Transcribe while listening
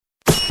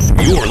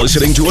You're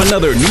listening to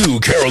another New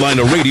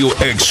Carolina Radio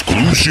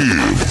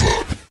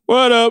exclusive.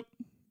 What up?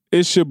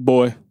 It's your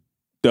boy,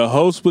 the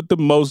host with the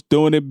most,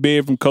 doing it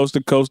big from coast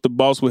to coast, the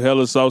boss with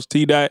hella sauce,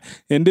 T-Dot,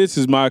 and this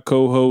is my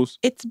co-host.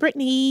 It's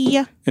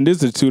Brittany. And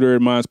this is Two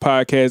Dirty Minds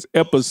Podcast,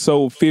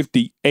 episode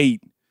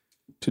 58.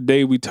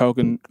 Today we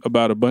talking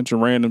about a bunch of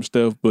random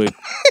stuff, but...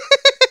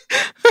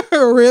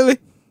 Really?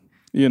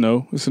 You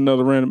know, it's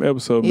another random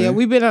episode, man. Yeah,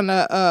 we've been on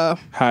a...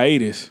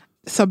 hiatus.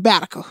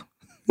 Sabbatical.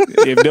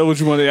 If that what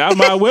you wanted, I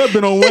might well have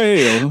been on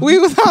way. We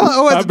was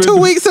on 2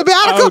 weeks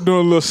sabbatical. I was doing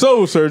a little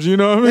soul search, you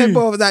know what I mean? That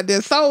boy was out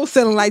there soul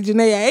selling like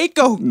Janae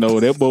Aiko.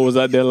 No, that boy was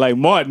out there like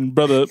Martin,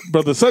 brother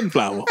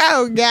Sunflower.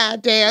 Oh,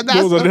 goddamn.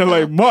 He was out there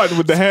like Martin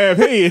with the half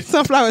head.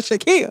 Sunflower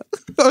Shaquille.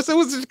 So it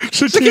was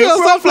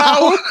Shaquille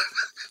Sunflower.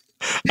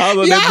 I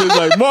was out there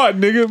like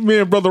Martin, nigga, me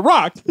and Brother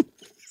Rock.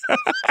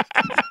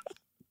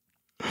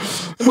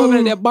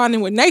 Woman that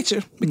bonding with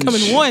nature,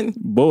 becoming one.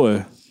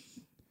 Boy,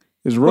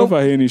 it's rough out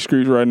here in these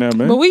streets right now,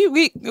 man. But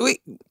we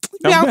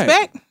bounce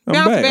back.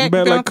 I'm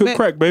back like cooked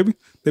crack, baby.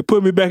 They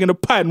put me back in the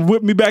pot and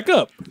whipped me back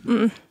up.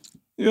 You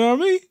know what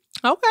I mean?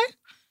 Okay.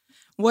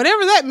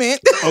 Whatever that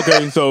meant.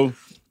 Okay, so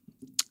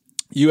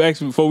you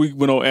asked me before we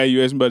went on air,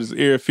 you asked me about this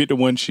Area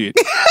 51 shit.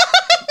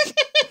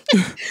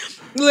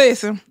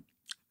 Listen.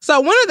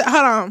 So when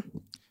hold on.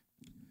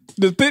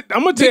 I'm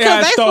gonna tell you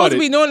how it started. Because they supposed to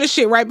be doing this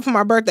shit right before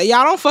my birthday.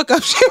 Y'all don't fuck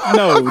up shit.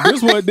 No,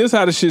 this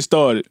how the shit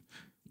started.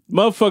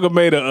 Motherfucker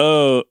made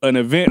an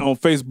event on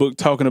Facebook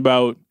talking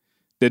about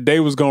that they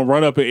was gonna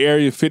run up at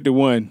Area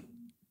 51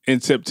 in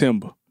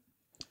September.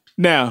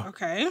 Now,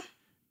 okay,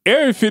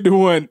 Area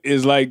 51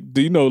 is like,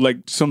 do you know, like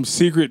some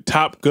secret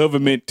top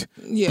government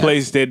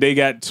place that they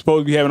got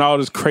supposed to be having all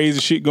this crazy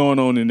shit going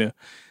on in there.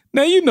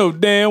 Now you know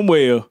damn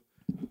well.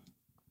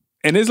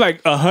 And it's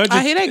like 100.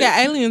 I hear they got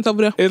aliens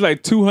over there. It's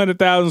like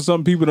 200,000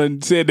 some people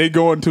done said they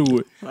going to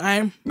it.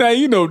 Right. Now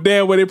you know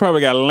damn well they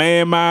probably got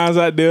landmines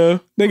out there.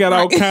 They got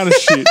all kind of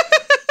shit.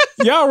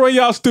 Y'all run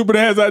y'all stupid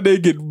ass out there,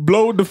 get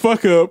blowed the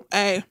fuck up.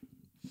 Hey,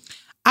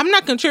 I'm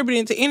not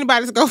contributing to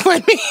anybody's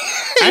GoFundMe.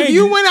 If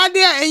you went out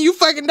there and you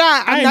fucking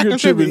died, I'm not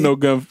contributing. No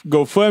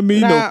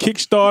GoFundMe, no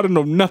Kickstarter,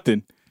 no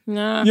nothing.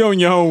 Nah. You on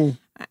your own.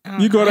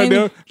 You go out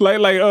there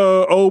like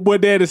old boy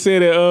daddy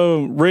said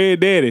at Red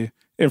Daddy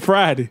and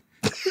Friday.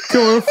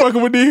 Come on, fucking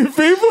with these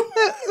people.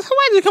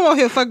 Why'd you come on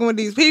here fucking with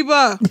these people?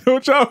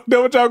 That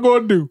what y'all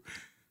gonna do?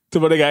 So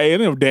they got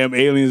them damn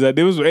aliens out there.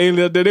 There was aliens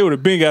out there. They would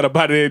have been got up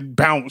out there and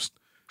bounced.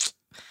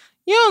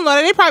 You don't know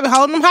that. They probably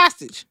holding them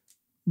hostage.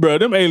 Bro,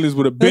 them aliens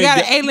would have been. They got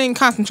an alien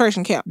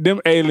concentration camp. Them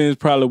aliens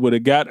probably would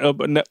have got up.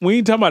 We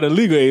ain't talking about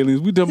illegal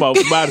aliens. We talking about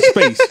outer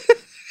space.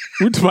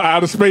 We talking about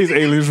outer space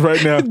aliens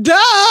right now. Duh.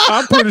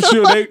 I'm pretty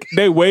sure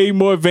they way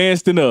more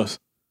advanced than us.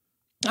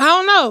 I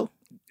don't know.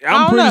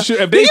 I'm pretty sure.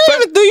 If do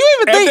you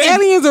even think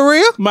aliens are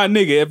real? My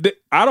nigga,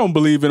 I don't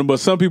believe in them,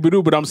 but some people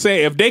do. But I'm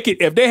saying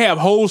if they have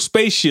whole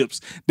spaceships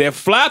that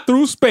fly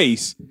through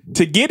space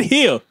to get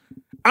here,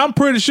 I'm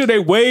pretty sure they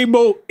way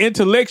more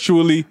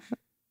intellectually.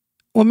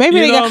 Well,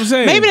 maybe you know what I'm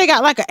saying? Maybe they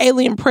got like an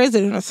alien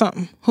president or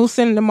something who's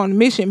sending them on a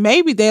mission.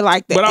 Maybe they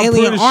like the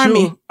alien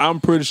army.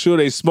 I'm pretty sure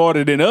they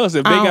smarter than us.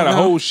 If they got a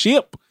whole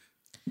ship,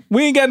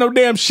 we ain't got no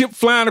damn ship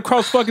flying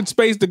across fucking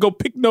space to go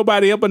pick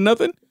nobody up or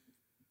nothing.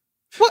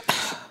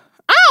 What?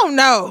 I don't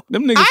know.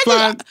 Them niggas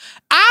flying.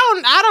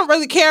 I don't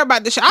really care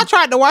about this shit. I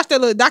tried to watch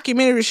that little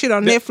documentary shit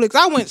on Netflix.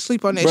 I went to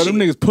sleep on that shit. Them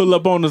niggas pull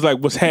up on us like,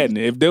 what's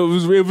happening? If it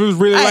was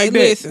really like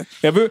listen,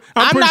 that.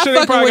 I'm pretty sure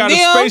they probably got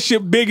a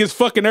spaceship big as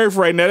fucking Earth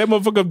right now. That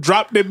motherfucker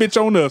dropped that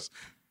bitch on us.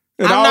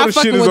 And I'm all not the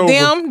fucking shit is with over.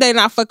 them. They're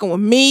not fucking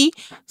with me.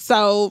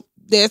 So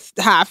that's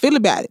how I feel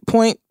about it.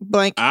 Point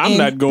blank. I'm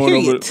not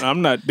going over.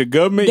 I'm not the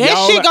government. That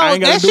y'all, shit I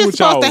ain't got to do with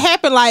y'all. supposed to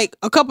happen like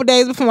a couple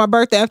days before my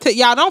birthday.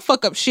 Y'all don't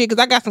fuck up shit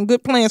because I got some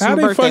good plans for my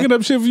birthday. How they fucking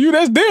up shit for you?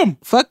 That's them.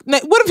 Fuck.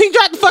 What if he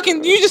dropped the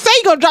fucking? You just say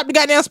you gonna drop the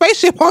goddamn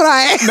spaceship on our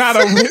ass?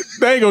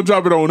 They ain't gonna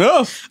drop it on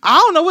us. I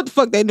don't know what the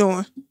fuck they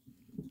doing,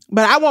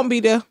 but I won't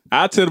be there.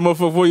 I tell the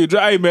motherfucker before you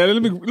drive, hey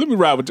man, let me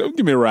ride with you.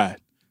 Give me a ride.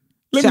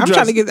 I'm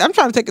trying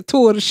to take a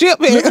tour of the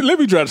ship here. Let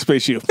me drive the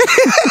spaceship.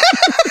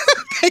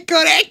 Hey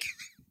Kodak.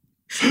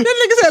 That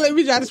nigga said, let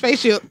me drive the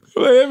spaceship.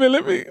 Let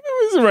me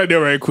sit right there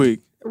right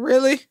quick.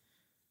 Really?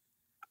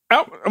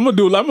 I'm gonna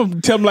do it. I'm gonna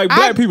tell them like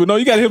black people. No,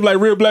 you gotta hit them like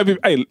real black people.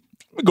 Hey, let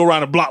me go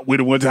around the block with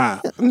it one time.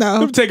 No.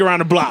 Let me take it around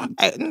the block.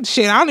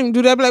 Shit, I don't even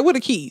do that. But like, where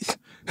the keys?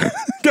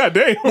 God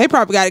damn. They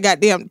probably got a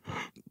goddamn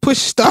push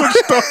start.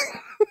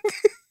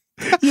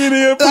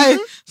 Like,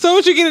 so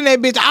once you get in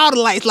that bitch, all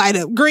the lights light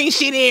up. Green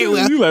shit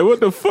everywhere. You like,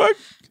 what the fuck?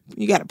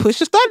 You gotta push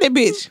to start that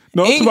bitch.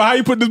 No, it's about how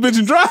you put this bitch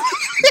in drive.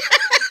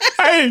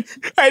 Hey,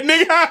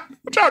 nigga,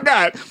 what y'all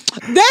got?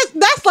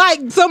 That's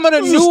like some of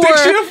the newer.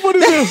 What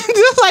is this?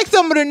 Just like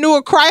some of the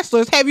newer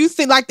Chryslers. Have you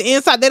seen like the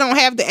inside? They don't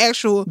have the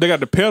actual. They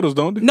got the pedals,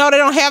 don't they? No, they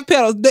don't have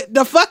pedals.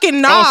 The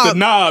fucking knob. Oh, it's the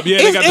knob. Yeah,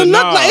 they got the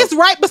knob. Like it's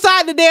right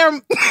beside the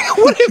damn.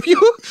 What if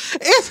you?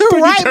 It's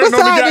right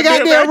beside the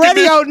goddamn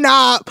radio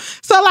knob.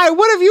 So like,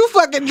 what if you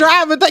fucking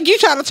drive and think you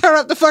trying to turn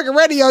up the fucking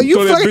radio? You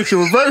throw fucking that bitch in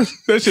reverse.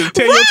 That should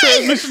tear your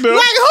transmission up.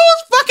 Like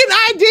whose fucking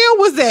idea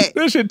was that?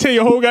 That should tear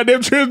your whole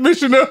goddamn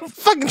transmission up.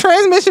 Fucking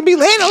transmission be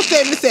laying on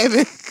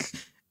 77.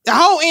 The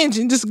whole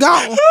engine just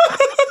gone. Like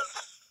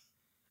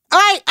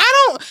I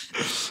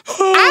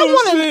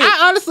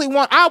honestly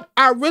want.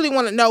 I really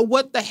want to know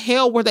what the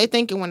hell were they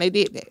thinking when they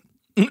did that.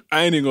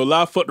 I ain't even gonna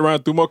lie. I fucked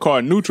around through my car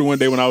in neutral one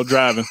day when I was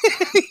driving.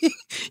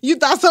 You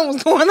thought something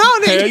was going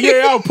on there? Hell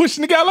yeah, I was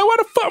pushing the guy like, why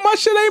the fuck my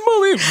shit ain't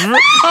moving?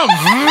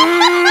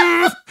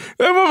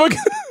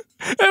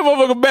 that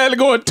motherfucker badly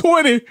going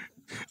 20.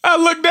 I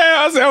looked down.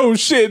 I said, "Oh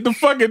shit!" The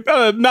fucking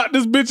knocked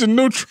this bitch in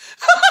neutral.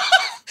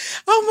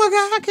 Oh my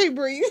god, I can't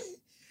breathe.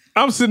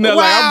 I'm sitting there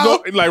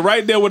like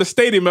right there with the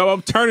stadium.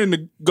 I'm turning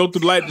to go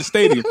through the light of the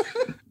stadium.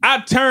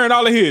 I turn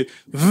all of here.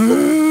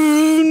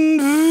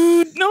 And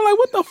I'm like,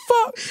 what the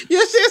fuck?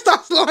 Your shit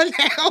starts slowing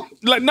down.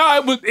 Like,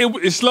 no,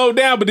 it slowed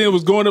down, but then it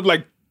was going up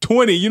like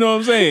 20. You know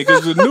what I'm saying?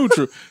 Because it was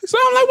neutral. So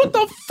I'm like, what the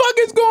fuck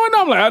is going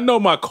on? I'm like, I know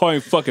my car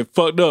ain't fucking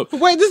fucked up.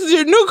 Wait, this is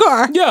your new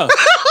car? Yeah.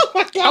 Oh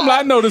my god. I'm like,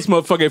 I know this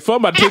motherfucker ain't fucked.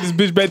 I'm about to take this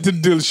bitch back to the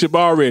dealership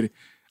already.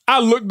 I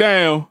look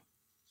down.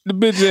 The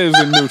bitch is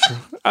in neutral.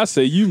 I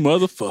say, you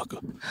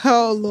motherfucker.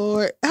 Oh,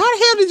 Lord. How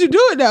the hell did you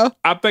do it, though?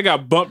 I think I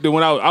bumped it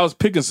when I was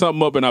picking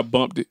something up and I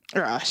bumped it.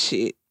 Oh,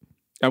 shit.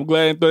 I'm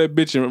glad I didn't throw that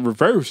bitch in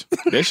reverse.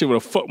 That shit would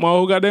have fucked my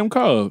whole goddamn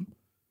car up.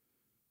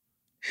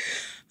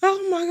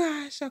 Oh, my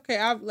gosh. Okay,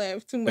 I've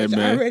laughed too much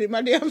already.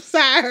 My damn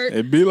side hurt.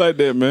 It be like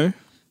that, man.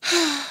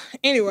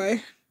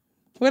 Anyway,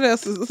 what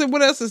else is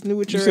new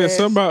with your ass? You said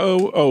something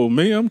about,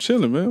 me? I'm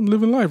chilling, man. I'm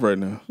living life right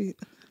now.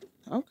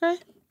 Okay.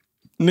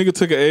 Nigga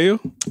took an L,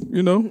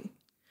 you know.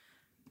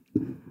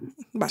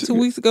 About 2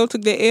 weeks ago,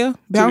 took that L,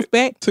 bounced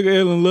back. Took an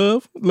L in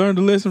love, learned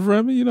a lesson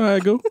from it. You know how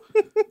it go.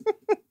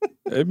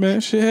 Hey, man,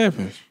 shit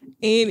happens.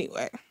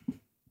 Anyway.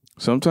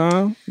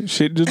 Sometimes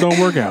shit just don't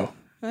work out.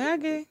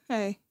 Okay,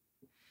 hey.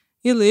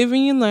 You live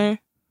and you learn.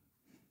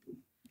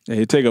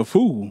 Hey, it take a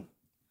fool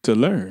to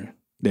learn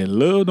that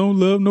love don't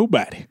love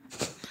nobody.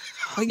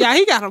 Oh, yeah,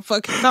 he got a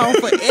fucking song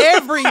for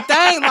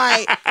everything.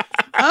 Like,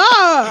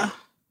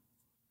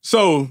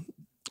 So,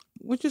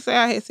 what you say?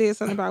 I had said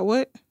something about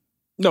what?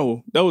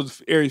 No, that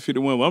was Area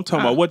 51. I'm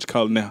talking about what you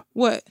call it now.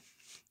 What?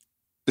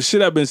 The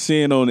shit I've been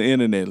seeing on the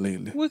internet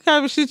lately. What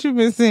kind of shit you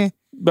been seeing?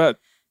 But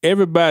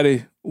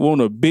everybody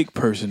want a big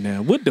person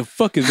now. What the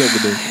fuck is up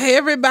with this?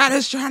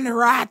 Everybody's trying to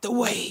ride the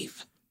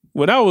wave.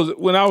 When I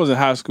was in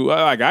high school,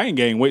 I ain't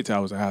gained weight till I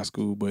was in high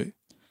school, but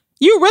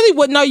you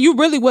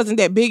really wasn't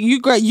that big.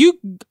 You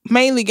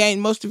mainly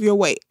gained most of your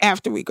weight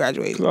after we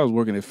graduated. Cause I was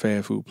working at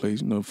fast food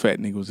place. You know, fat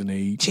niggas in there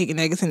eat chicken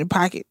nuggets in the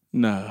pocket.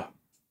 Nah.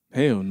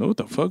 Hell no, what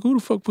the fuck? Who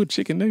the fuck put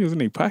chicken nuggets in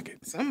their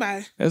pocket?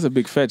 Somebody. That's a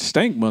big fat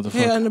stank motherfucker.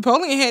 Hell,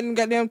 Napoleon hadn't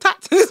goddamn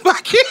tots in his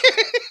pocket.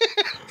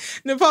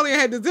 Napoleon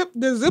had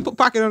the zipper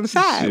pocket on the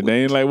side. Shit,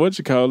 they ain't like what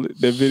you call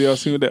it. That video I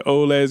seen with that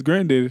old ass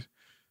granddaddy.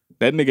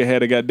 That nigga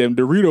had a goddamn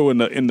Dorito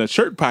in the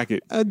shirt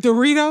pocket. A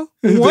Dorito?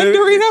 One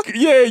Dorito?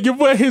 Yeah, your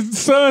boy, his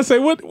son say,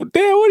 "What?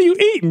 Dad, what are you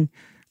eating?"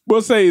 Boy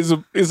say, "It's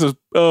a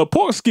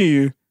pork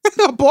skin."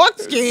 A pork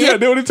skin? Yeah,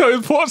 then when he told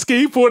his pork skin,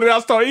 he pulled it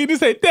out, started eating. He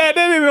said, "Dad,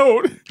 that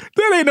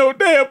ain't no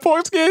damn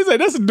pork skin." He said,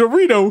 "That's a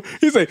Dorito."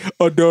 He said,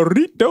 "A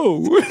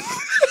Dorito."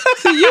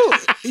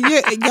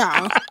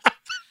 Y'all.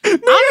 I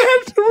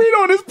had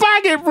Dorito in his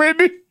pocket,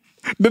 Brittany.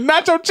 The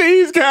nacho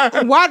cheese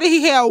guy. Why did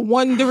he have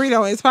one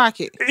Dorito in his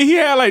pocket? He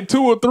had like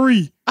 2 or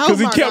 3. Because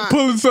he kept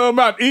pulling some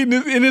out, eating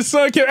it, and his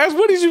son kept asking,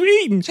 "What is you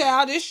eating?"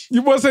 Childish.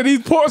 You must say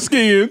these pork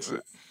skins.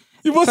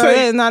 You must say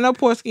there's not no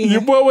pork skin.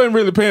 Your boy wasn't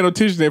really paying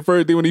attention at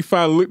first. Then when he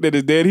finally looked at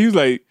his dad, he's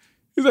like,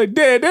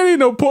 "Dad, that ain't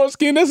no pork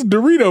skin. That's a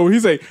Dorito."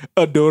 He's like,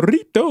 "A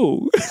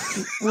Dorito."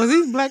 Was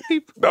these black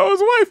people? No,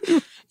 his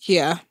wife.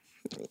 Yeah.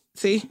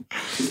 See?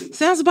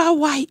 Sounds about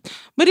white.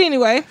 But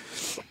anyway.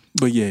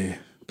 But yeah.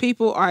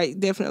 People are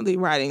definitely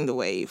riding the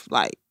wave.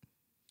 Like,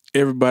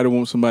 everybody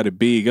wants somebody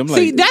big. I'm like,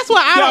 see, that's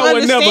why I don't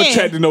understand. Y'all would never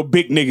attract to no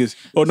big niggas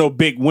or no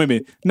big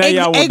women. Now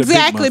y'all want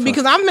exactly, the big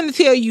because I'm going to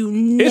tell you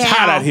now. It's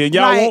hot out here.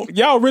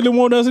 Y'all really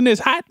want us in this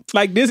hot?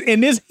 Like this,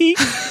 in this heat?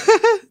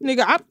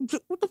 Nigga,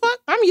 what the fuck?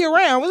 I'm year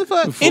round. What the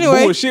fuck?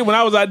 Anyway. Bullshit, when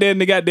I was out there in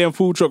the goddamn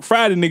food truck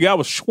Friday, nigga, I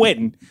was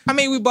sweating. I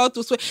mean, we both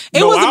was sweating.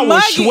 I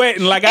was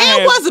sweating like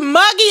it was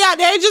muggy out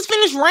there. It just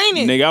finished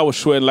raining. Nigga, I was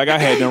sweating like I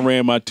had done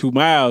ran my 2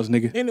 miles,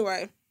 nigga.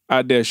 Anyway.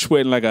 Out there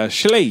sweating like a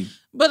slave.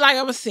 But like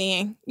I was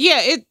saying,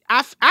 yeah,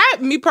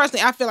 me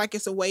personally, I feel like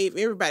it's a wave.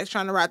 Everybody's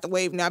trying to ride the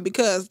wave now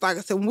because, like I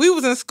said, when we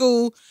was in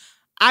school,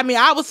 I mean,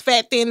 I was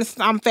fat then,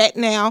 I'm fat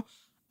now.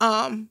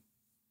 Niggas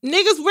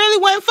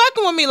really wasn't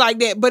fucking with me like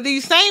that. But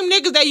these same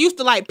niggas that used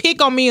to like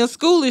pick on me in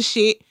school and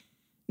shit,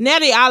 now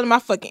they all in my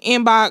fucking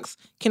inbox.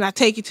 Can I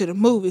take you to the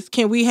movies?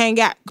 Can we hang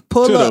out?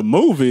 Pull up. To the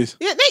movies?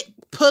 Yeah,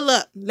 pull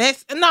up.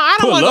 I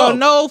don't want to go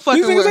no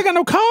fucking These niggas ain't got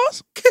no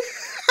cars?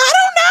 I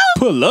don't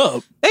know. Pull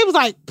up. They was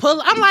like,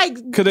 pull up. I'm like,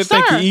 because they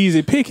think you're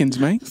easy pickings,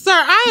 man. Sir,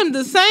 I am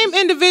the same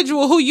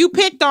individual who you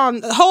picked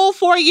on the whole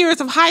 4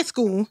 years of high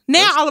school.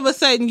 Now, all of a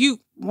sudden, you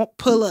won't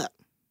pull up.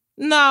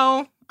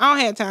 No, I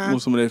don't have time.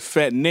 Want some of that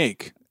fat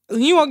neck.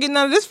 You won't get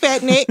none of this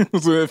fat neck. Some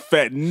of that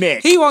fat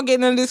neck. He won't get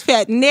none of this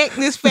fat neck,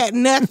 this fat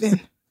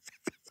nothing.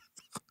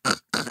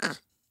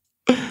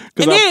 And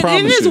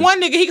then this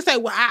one nigga, he can say,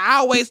 well, I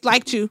always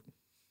liked you.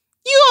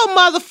 You a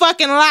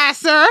motherfucking lie,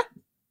 sir.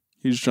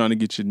 He's trying to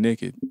get you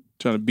naked.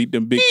 Trying to beat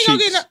them big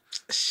cheeks.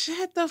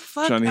 Shut the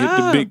fuck up. Trying to hit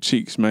the big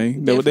cheeks,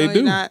 man. That's what they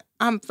do. Not.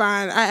 I'm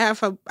fine. I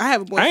have a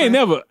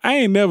boyfriend. I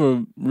ain't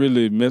never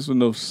really messed with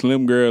no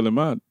slim girl in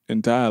my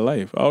entire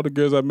life. All the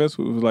girls I messed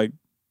with was like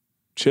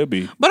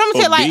chubby. But I'm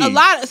gonna say like a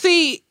lot.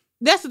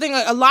 That's the thing.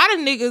 Like a lot of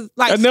niggas,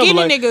 like skinny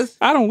niggas.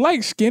 I don't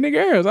like skinny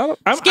girls.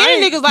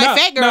 Skinny niggas like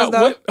fat girls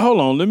though.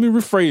 Hold on, let me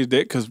rephrase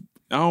that because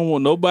I don't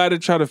want nobody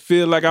to try to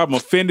feel like I'm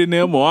offending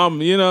them or I'm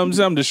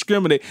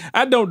discriminating.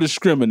 I don't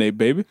discriminate,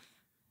 baby.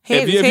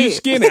 If you're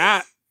skinny,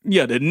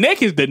 the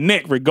neck is the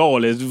neck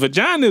regardless.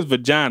 Vagina is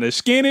vagina.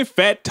 Skinny,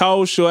 fat,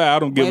 tall, short, I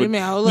don't give a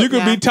damn. You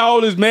can be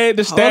tall as Mad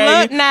the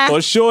Stallion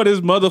or short as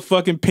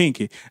motherfucking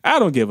Pinky. I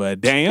don't give a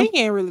damn. Pinky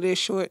ain't really that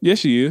short. Yes,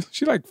 she is.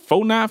 She like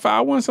 4'9",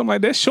 5'1", something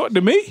like that. Short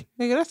to me.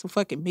 Nigga, that's a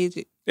fucking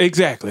midget.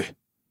 Exactly.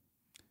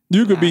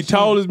 You could be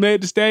tall as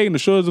Mad the Stallion or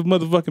short as a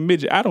motherfucking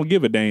midget. I don't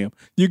give a damn.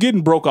 You're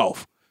getting broke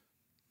off.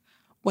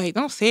 Wait,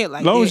 don't say it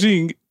like long that. As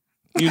you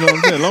know what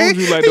I'm saying? As long as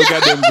you like no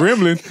goddamn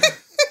gremlin.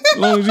 As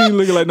long as you ain't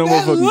looking like no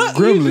motherfucking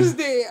gremlin. You just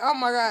did. Oh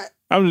my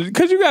God.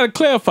 Because you got to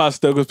clarify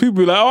stuff. Because people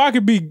be like, I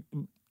could be,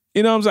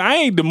 you know what I'm saying? I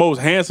ain't the most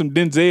handsome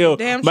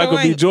Denzel, Michael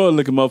B. Jordan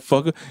looking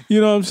motherfucker.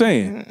 You know what I'm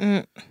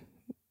saying?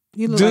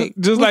 You look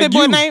just like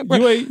you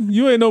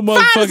ain't no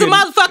motherfucker. Fine as a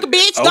motherfucker,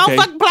 bitch. Okay. Don't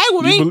fucking play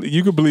with me.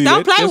 You can believe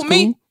Don't that. play with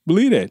me.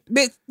 Believe that.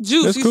 Bitch,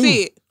 Juice, That's you cool.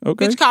 see it.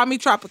 Okay. Bitch, call me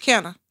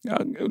Tropicana.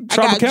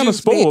 Tropicana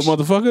spoiled,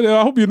 motherfucker.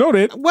 I hope you know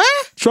that.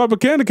 What?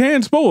 Tropicana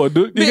can spoil.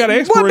 You got an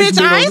expiration Well,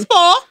 bitch, I ain't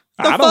spoiled.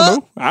 I don't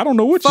know. I don't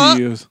know what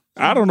she is.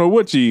 I don't know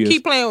what she is.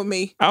 Keep playing with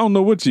me. I don't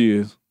know what she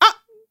is.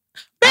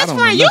 Best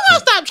friend, you gonna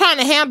stop trying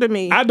to handle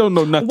me. I don't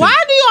know nothing.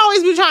 Why do you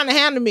always be trying to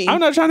handle me? I'm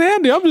not trying to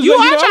handle you. I'm just you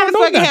are trying to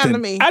fucking handle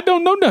me. I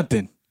don't know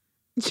nothing.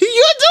 You do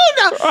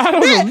know. I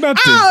don't know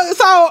nothing.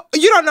 So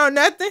you don't know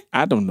nothing?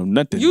 I don't know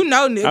nothing. You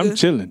know, nigga. I'm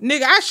chilling.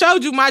 Nigga, I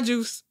showed you my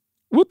juice.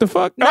 What the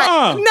fuck? No.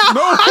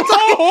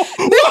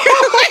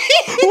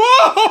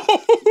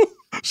 Whoa.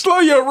 Slow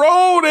your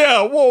roll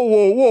there.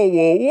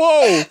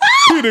 Whoa.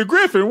 Peter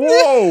Griffin,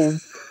 whoa.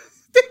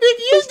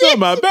 That's not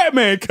my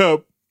Batman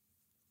cup.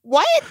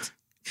 What?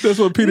 That's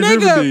what Peter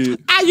Griffin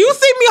did. You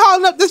see me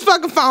holding up this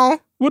fucking phone.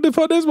 What the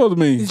fuck that supposed to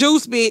mean?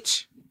 Juice,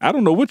 bitch. I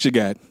don't know what you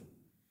got.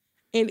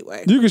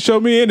 Anyway. You can show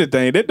me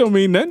anything. That don't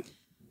mean nothing.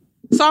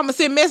 So I'm going to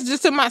send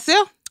messages to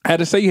myself? I had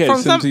to say you had to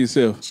send them to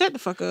yourself. Shut the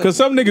fuck up. Because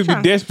some niggas be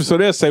desperate, so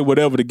they'll say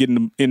whatever to get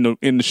in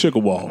the sugar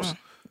walls.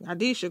 I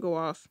did sugar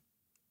walls.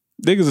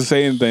 Niggas will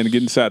say anything to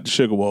get inside the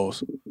sugar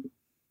walls.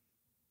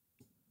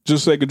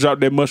 Just so they can drop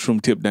that mushroom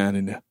tip down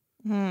in there.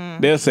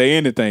 They'll say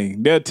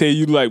anything. They'll tell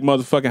you like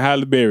motherfucking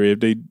Halle Berry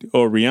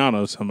or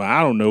Rihanna or something.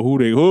 I don't know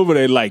whoever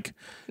they like.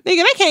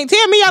 Nigga, they can't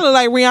tell me y'all look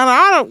like Rihanna.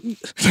 I don't.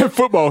 That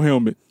football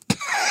helmet.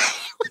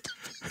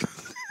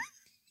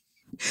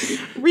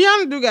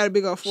 Rihanna do got a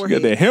big old forehead.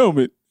 She got that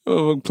helmet.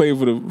 Playing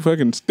for the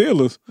fucking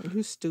Steelers.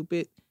 You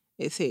stupid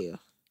as hell.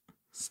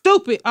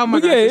 Stupid. Oh my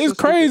God. Yeah, it's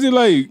crazy. Stupid.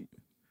 Like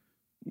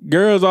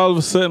girls all of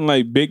a sudden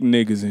like big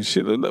niggas and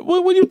shit.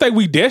 What do you think?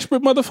 We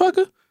desperate,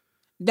 motherfucker?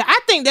 I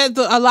think that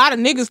a lot of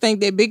niggas think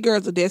that big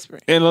girls are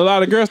desperate. And a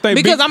lot of girls think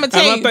because I'm gonna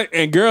tell you.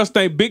 And girls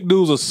think big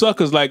dudes are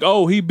suckers. Like,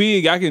 oh, he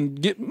big. I can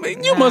get.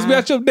 Man, you must be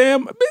at your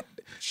damn. Man.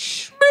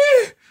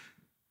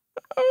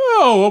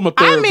 Oh, I'm a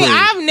third grade.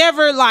 I've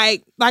never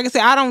like I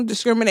said, I don't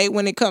discriminate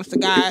when it comes to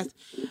guys.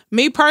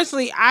 Me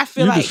personally, I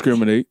feel like you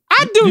discriminate.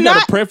 I do you not.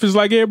 Got a preference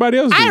like everybody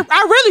else. I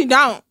really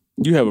don't.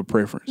 You have a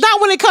preference. Not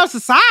when it comes to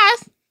size.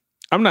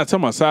 I'm not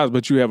talking about size,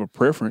 but you have a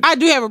preference. I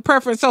do have a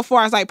preference so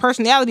far as like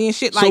personality and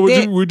shit like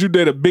that. So would you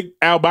date a big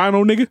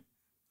albino nigga?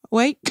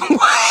 Wait.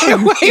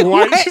 White?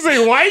 What? She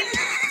say white?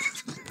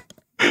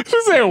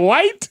 She said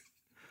white?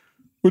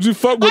 Would you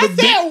fuck with a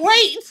big? I said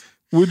wait.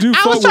 Would you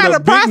fuck with a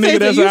big nigga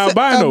that's an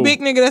albino? A big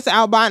nigga that's an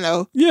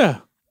albino. Yeah.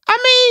 I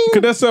mean.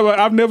 Because that's something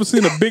I've never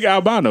seen a big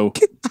albino.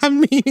 I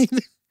mean,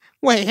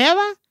 wait, have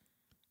I?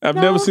 I've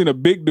never seen a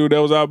big dude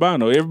that was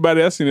albino.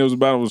 Everybody I seen that was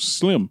albino was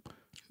slim.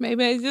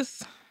 Maybe I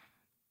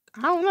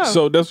don't know.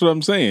 So that's what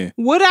I'm saying.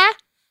 Would I?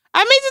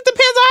 I mean, it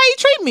depends on how you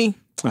treat me.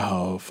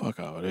 Oh, fuck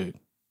all that.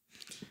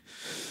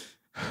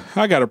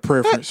 I got a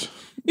preference.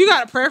 You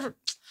got a preference?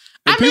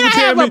 I mean, I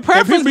have a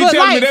preference, but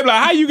like, they're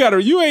like, how you got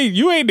a, you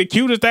ain't the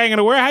cutest thing in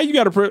the world. How you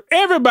got a preference?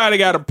 Everybody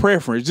got a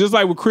preference. Just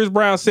like what Chris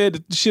Brown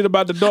said the shit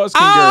about the dark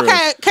skin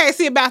girls. Okay,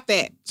 see about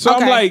that. So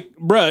I'm like,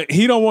 bruh,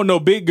 he don't want no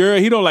big girl.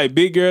 He don't like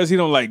big girls. He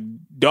don't like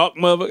dark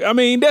mother. I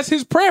mean, that's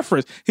his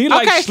preference. He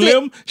likes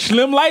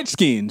slim light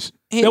skins.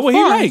 That's what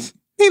he likes.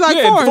 He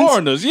like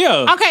foreigners.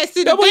 Yeah. Okay,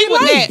 see the thing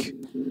with that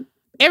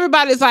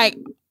everybody's like,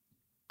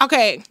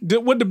 okay.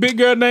 What the big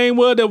girl name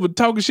was that was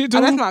talking shit to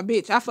him? That's my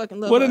bitch. I fucking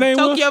love what her. Her name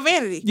Tokyo was?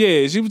 Vanity.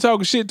 Yeah, she was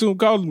talking shit to him,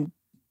 calling him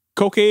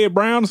Cokehead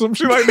Brown or some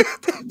shit like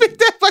that.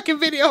 That fucking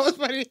video was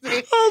funny.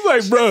 I was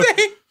like, bro.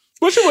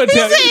 What you want to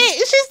tell me?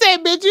 She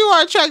said, bitch, you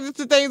are attracted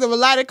to things of a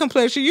lighter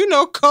complexion. You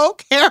know,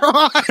 coke,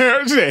 heroin.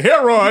 She said,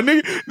 heroin,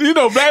 nigga. You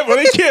know, black people,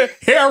 they kill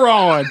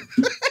heroin.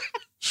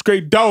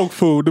 Straight dog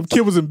food. Them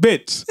kibbles and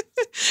bits.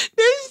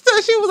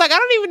 So she was like, I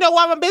don't even know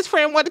why my best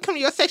friend wanted to come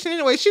to your section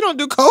anyway. She don't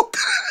do coke.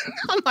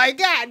 I'm like,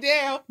 God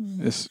damn.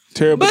 It's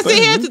terrible. But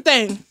see, here's the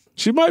thing.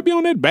 She might be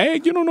on that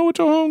bag. You don't know what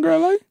your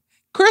homegirl like.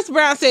 Chris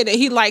Brown said that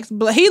he likes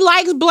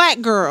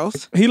black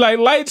girls. He like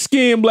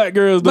light-skinned black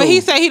girls, though. But he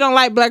said he don't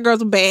like black girls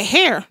with bad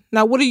hair.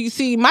 Now, what do you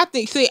see? My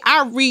thing, see,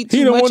 I read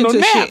too much into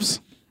shit.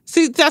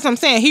 See, that's what I'm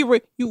saying.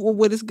 You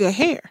with his good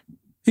hair.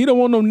 He don't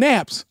want no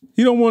naps.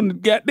 He don't want the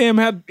goddamn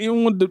he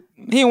don't want the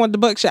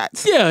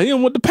buckshots. Yeah, he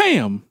don't want the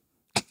Pam.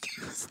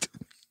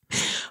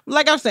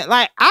 Like I'm saying,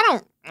 like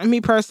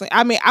me personally,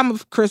 I mean, I'm a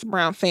Chris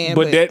Brown fan.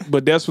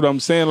 But that's what I'm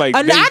saying. Like,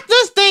 I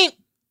just think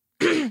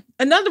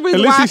another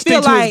reason why I feel like, at least he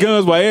sticks to his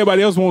guns while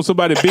everybody else wants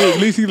somebody big.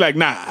 At least he's like,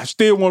 nah, I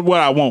still want what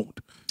I want.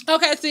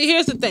 Okay, see,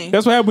 here's the thing.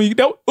 That's what happened when you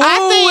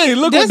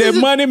look what that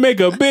money make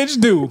a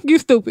bitch do. You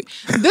stupid.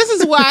 This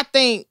is why I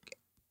think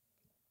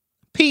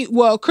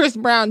Chris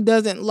Brown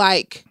doesn't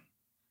like,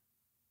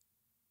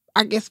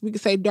 I guess we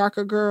could say,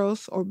 darker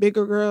girls or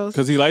bigger girls.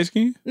 Because he light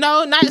skinned?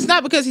 No, it's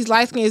not because he's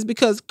light skinned. It's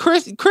because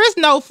Chris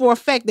know for a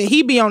fact that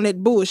he be on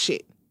that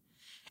bullshit.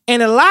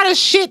 And a lot of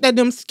shit that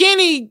them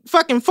skinny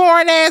fucking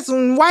foreign ass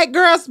and white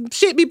girls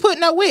shit be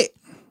putting up with.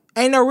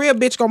 Ain't no real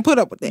bitch gonna put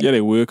up with that. Yeah,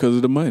 they will because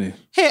of the money.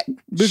 Heck,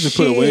 bitches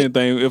put up with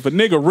anything. If a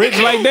nigga rich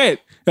like that,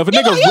 you think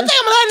I'm gonna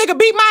let a nigga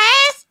beat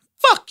my ass?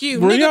 Fuck you,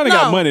 Rihanna nigga,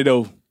 got money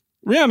though.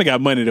 Rihanna got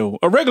money though.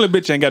 A regular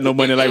bitch ain't got no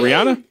money like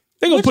Rihanna.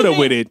 They gonna put up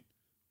with it.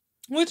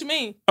 What you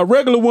mean? A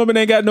regular woman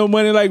ain't got no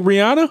money like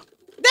Rihanna. That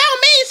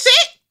don't mean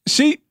shit.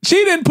 She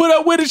didn't put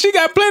up with it. She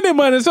got plenty of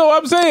money. So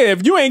I'm saying,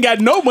 if you ain't got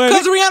no money,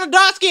 because Rihanna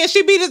dark skin,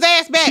 she beat his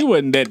ass back. She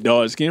wasn't that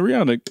dark skin.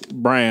 Rihanna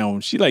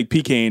brown. She like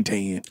pecan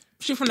tan.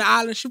 She from the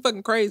island. She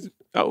fucking crazy.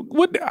 Oh,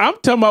 what? I'm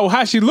talking about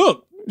how she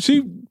look.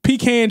 She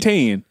pecan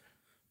tan.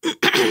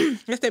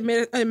 That's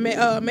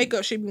that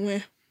makeup she be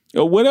wearing.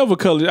 Or whatever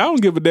color. I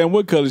don't give a damn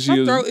what color she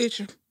is. My throat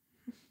itching.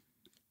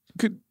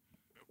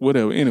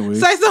 Whatever. Anyway.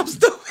 Say something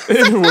stupid.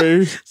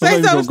 Anyway.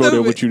 Say something gonna stupid. Go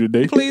there with you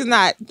today. Please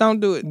not. Don't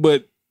do it.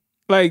 But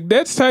like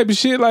that's type of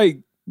shit. Like,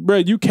 bro,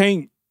 you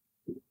can't.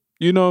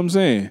 You know what I'm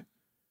saying?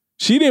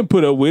 She didn't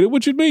put up with it.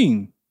 What you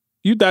mean?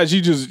 You thought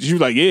she was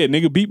like, yeah,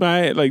 nigga, beat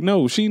my ass. Like,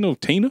 no, she ain't no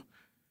Tina.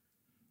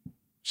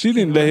 She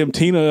didn't let him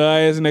Tina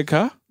her ass in that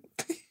car.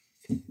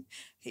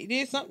 He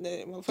did something to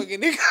that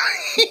motherfucking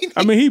nigga.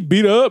 I mean, he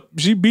beat her up.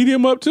 She beat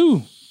him up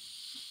too.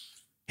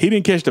 He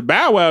didn't catch the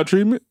Bow Wow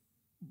treatment,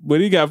 but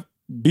he got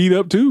beat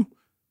up too.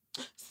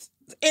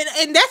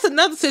 And that's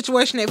another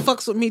situation that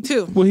fucks with me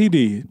too. What he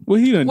did. What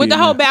he done with did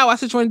the whole now. Bow Wow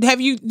situation.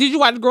 Did you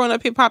watch Growing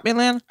Up Hip Hop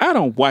Atlanta? I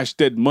don't watch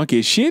that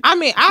monkey shit. I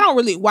mean, I don't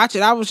really watch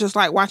it. I was just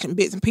like watching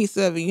bits and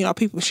pieces of it. You know,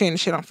 people sharing the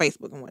shit on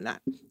Facebook and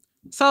whatnot.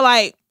 So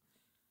like,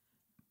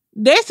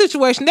 their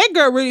situation, that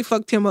girl really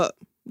fucked him up.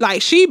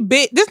 Like, this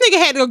nigga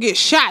had to go get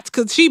shots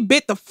because she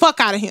bit the fuck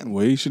out of him.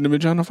 Well, he shouldn't have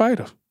been trying to fight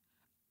her.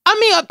 I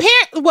mean,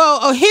 apparently,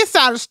 on his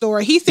side of the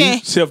story, he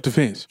said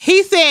self-defense.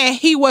 He said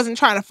he wasn't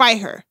trying to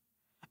fight her.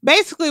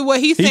 Basically,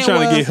 what he's saying was... He's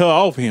trying to get her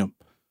off him.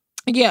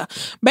 Yeah.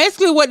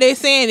 Basically, what they're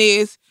saying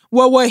is...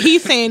 Well, what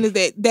he's saying is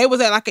that they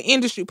was at like an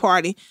industry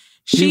party.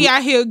 She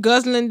out here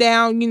guzzling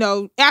down,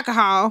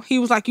 alcohol. He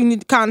was like, you need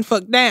to calm the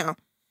fuck down.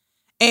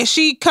 And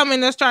she come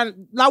in there trying to...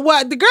 Like,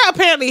 what? The girl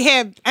apparently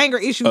had anger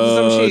issues or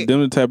some shit. Them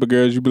the type of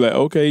girls you be like,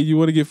 okay, you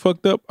want to get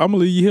fucked up? I'm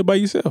going to leave you here by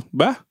yourself.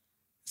 Bye.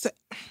 So,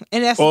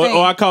 and that's the thing.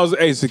 Or I call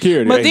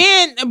security. But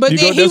then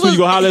that's when you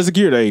go holler at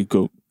security. Hey,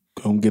 go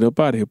and get up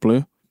out of here,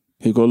 player.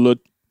 Here go a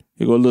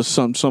little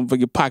something for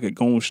your pocket.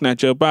 Go and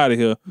snatch you up out of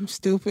here. I'm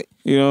stupid.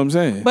 You know what I'm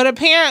saying? But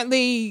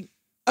apparently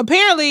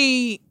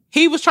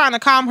he was trying to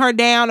calm her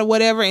down or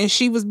whatever, and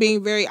she was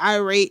being very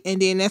irate,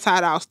 and then that's how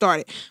it all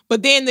started.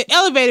 But then the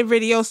elevator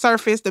video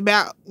surfaced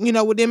about,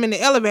 with them in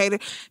the elevator.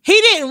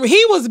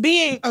 He was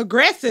being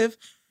aggressive.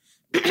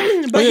 But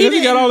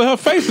he got all of her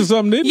face or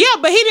something, didn't he?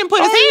 Yeah, but he didn't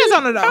put his hands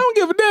on her, though. I don't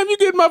give a damn. You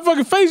get in my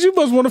fucking face, you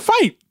must want to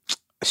fight.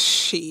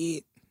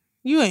 Shit.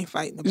 You ain't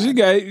fighting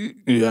nobody.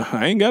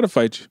 I ain't got to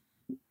fight you.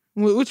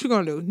 What you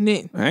gonna do?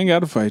 Then? I ain't got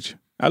to fight you.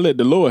 I let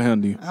the Lord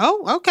handle you.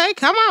 Oh, okay.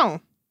 Come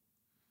on.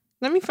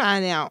 Let me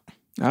find out.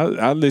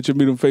 I'll let you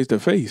meet them face to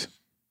face.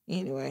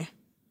 Anyway.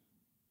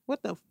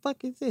 What the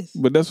fuck is this?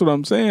 But that's what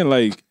I'm saying.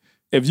 Like,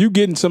 if you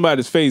get in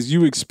somebody's face,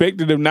 you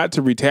expected them not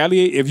to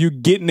retaliate. If you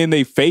getting in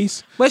their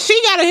face, but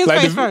she got in his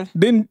face first.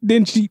 Then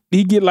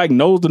he get like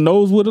nose to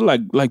nose with her,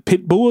 like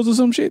pit bulls or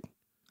some shit.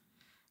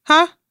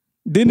 Huh?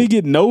 Didn't he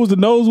get nose to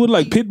nose with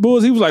like pit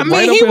bulls? He was like,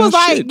 right up he in was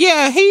like, shit.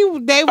 Yeah,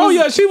 they was. Oh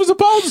yeah, she was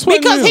supposed to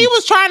swing because him. he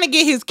was trying to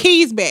get his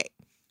keys back.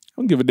 I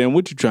don't give a damn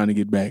what you trying to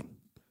get back.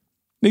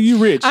 Nigga, you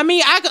rich. I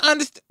mean, I can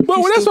understand.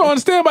 But that's what I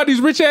understand about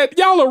these rich ass.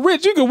 Y'all are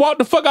rich. You can walk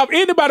the fuck off.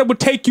 Anybody would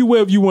take you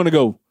wherever you want to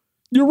go.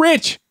 You're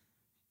rich.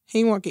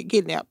 He won't get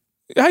kidnapped.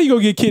 How you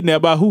gonna get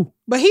kidnapped by who?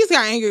 But he's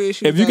got anger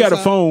issues. If you got a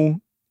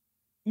phone,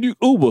 you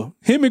Uber.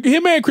 Him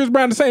and Chris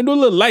Brown the same. Those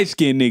little light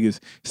skinned niggas.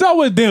 It's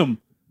always them.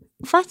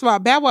 First of all,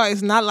 Bad Boy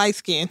is not light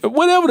skinned.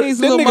 Whatever. That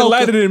nigga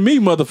lighter than me,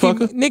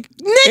 motherfucker. Nigga,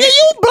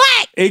 you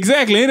black.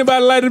 Exactly.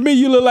 Anybody lighter than me,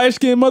 you little light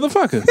skinned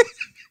motherfucker.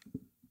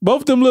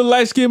 Both them little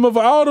light skinned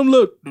motherfuckers. All them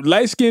little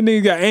light skinned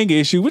niggas got anger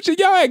issues. Which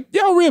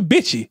y'all real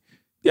bitchy.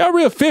 Y'all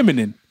real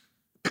feminine.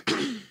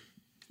 I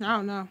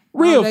don't know.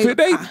 Real. I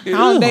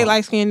don't date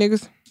light skinned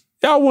niggas.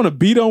 Y'all want to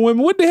beat on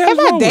women? What the hell is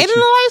wrong with you? Have I dated a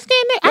light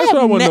skinned nigga? That's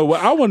what I want to know.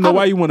 I want to know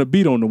why you want to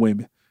beat on the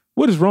women.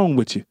 What is wrong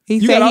with you? He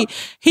said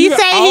he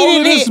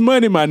didn't hit this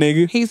money, my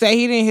nigga. He said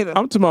he didn't hit him.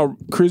 I'm talking about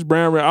Chris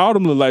Brown, all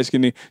them little light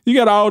skinned niggas. You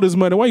got all this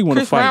money. Why you want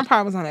to fight? Chris Brown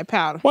probably was on that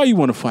powder. Why you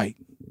want to fight?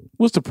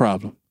 What's the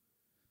problem?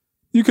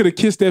 You could have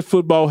kissed that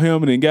football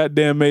helmet and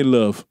goddamn made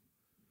love.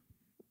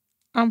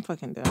 I'm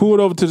fucking done. Pulled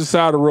over to the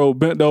side of the road,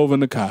 bent over in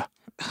the car.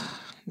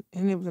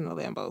 And it was in a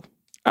Lambo.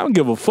 I don't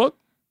give a fuck.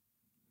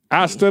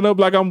 I stand up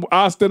like I'm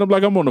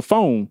on the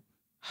phone.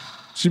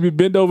 She be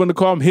bent over in the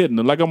car, I'm hitting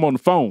her like I'm on the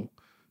phone.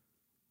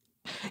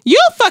 You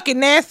fucking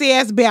nasty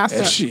ass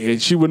bastard.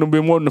 She wouldn't have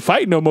been wanting to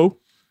fight no more.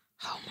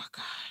 Oh my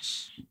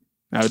gosh.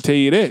 I'll tell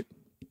you that.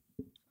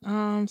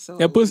 So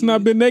that pussy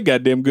not been that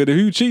goddamn good. If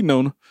you cheating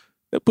on her,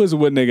 that pussy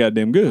wasn't that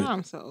goddamn good.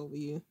 I'm so over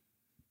you.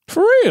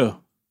 For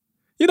real.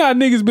 You know how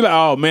niggas be like,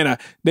 oh man,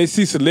 they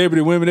see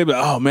celebrity women, they be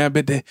like, oh man, I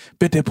bet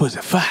that pussy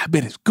fire, I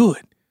bet it's good.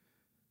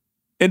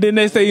 And then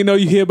they say,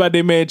 you hear about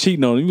that man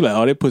cheating on them. You like,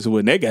 oh, that pussy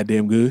wasn't that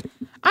goddamn good.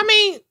 I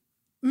mean,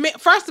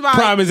 first of all,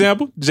 prime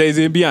example,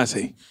 Jay-Z and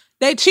Beyonce.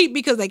 They cheat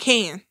because they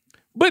can.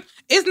 But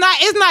it's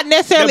not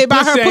necessarily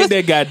about her pussy. Ain't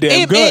that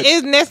goddamn good.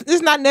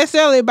 It's not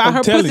necessarily about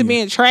her pussy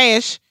being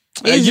trash.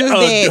 It's just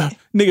that.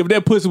 Nigga, if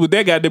that pussy was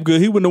that goddamn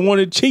good, he wouldn't have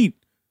wanted to cheat.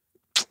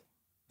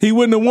 He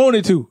wouldn't have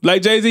wanted to.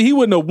 Like Jay-Z, he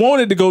wouldn't have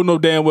wanted to go no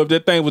damn well if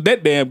that thing was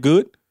that damn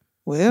good.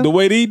 Well, the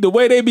way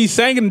they be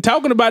singing and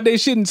talking about that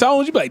shit in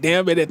songs, you be like,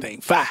 damn, that thing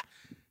fire.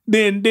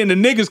 Then the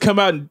niggas come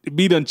out and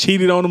be done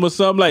cheated on them or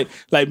something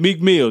like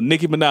Meek Mill,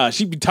 Nicki Minaj.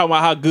 She be talking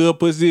about how good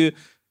pussy is.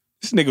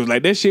 This nigga was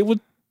like, that shit was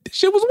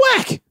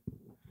whack.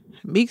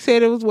 Meek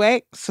said it was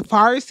whack.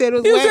 Safari said it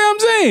was whack. You see what I'm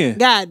saying?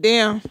 God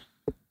damn.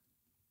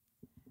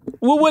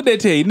 Well, what'd they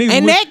tell you? Niggas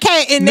in that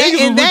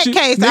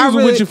case, niggas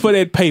was with you for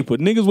that paper.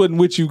 Niggas wasn't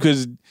with you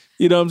because,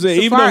 you know what I'm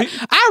saying? Safari,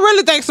 I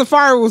really think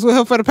Safari was with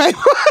her for the paper.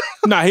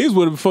 Nah, he was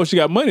with her before she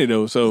got money,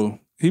 though. So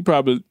he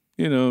probably,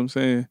 you know what I'm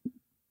saying?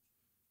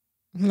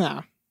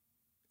 Nah.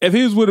 If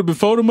he was with her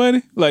before the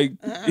money, like,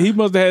 he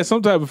must have had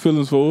some type of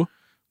feelings for her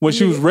when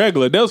she was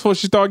regular. That was before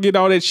she started getting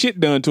all that shit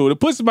done to her. The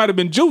pussy might have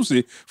been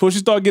juicy before she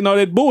started getting all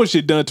that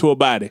bullshit done to her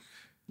body.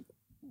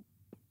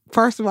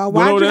 First of all,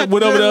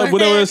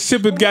 whatever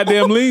sipping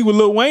goddamn lean with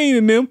Lil Wayne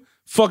and them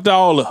fucked her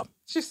all up.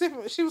 She was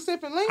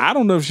sipping lean? I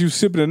don't know if she was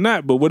sipping or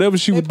not, but whatever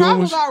she was doing.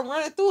 was all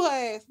running through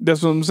her ass.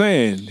 That's what I'm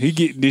saying.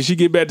 Did she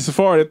get back to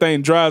Safari? That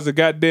thing dry as a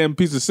goddamn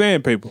piece of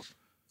sandpaper.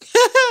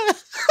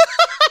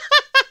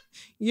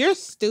 You're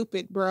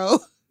stupid, bro.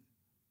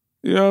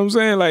 You know what I'm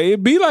saying? Like,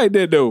 it be like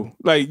that, though.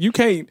 Like, you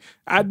can't...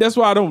 that's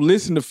why I don't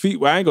listen to...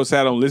 Well, I ain't gonna say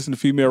I don't listen to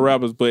female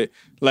rappers, but,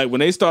 like, when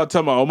they start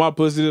talking about, oh, my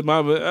pussy is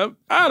my...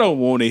 I don't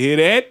want to hear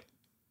that.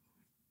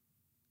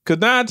 Because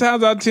 9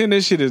 times out of 10,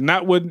 that shit is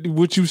not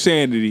what you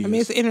saying it is. I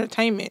mean, it's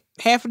entertainment.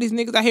 Half of these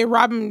niggas out here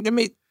robbing...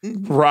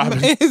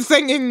 Robbing.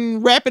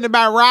 Singing, rapping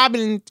about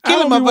robbing and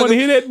killing motherfuckers. I don't want to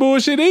hear that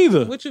bullshit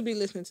either. What you be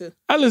listening to?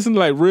 I listen to,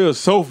 like, real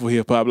soulful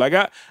hip-hop. Like,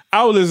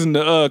 I was listening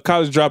to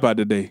College Dropout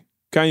today.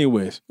 Kanye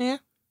West. Yeah.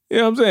 You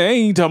know what I'm saying? I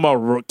ain't talking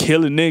about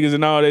killing niggas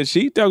and all that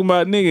shit. He talking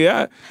about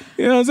nigga.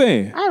 You know what I'm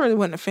saying? I really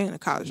wasn't a fan of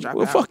College Dropout.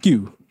 Well, fuck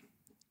you.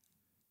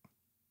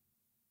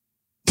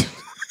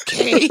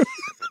 Okay.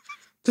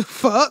 The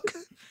fuck?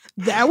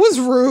 That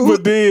was rude.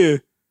 But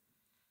then,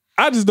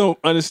 I just don't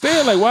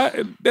understand. Like,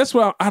 why? That's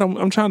why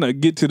I'm trying to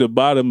get to the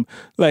bottom.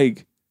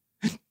 Like,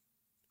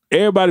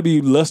 everybody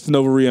be lusting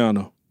over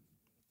Rihanna.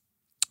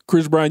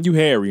 Chris Brown, you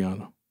had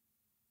Rihanna.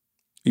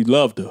 You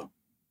loved her.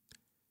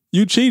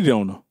 You cheated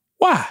on her.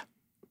 Why?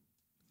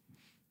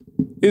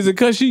 Is it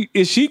because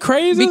is she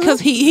crazy? Because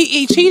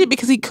he cheated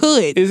because he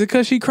could. Is it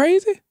because she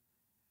crazy?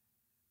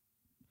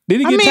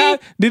 Did he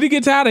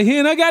get tired of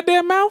hearing her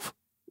goddamn mouth?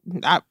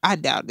 I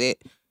doubt that.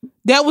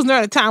 That was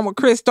not a time when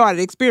Chris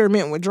started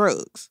experimenting with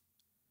drugs.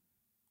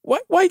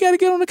 Why you gotta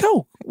get on the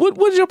coke? What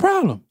is your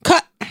problem?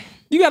 Cut.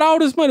 You got all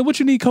this money. What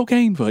you need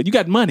cocaine for? You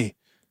got money.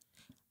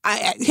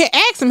 I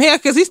asked him here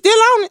because he's still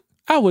on it.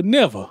 I would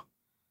never.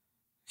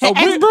 A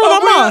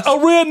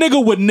real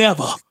nigga would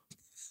never.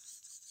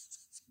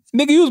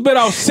 Nigga, you was better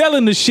off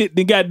selling the shit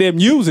than goddamn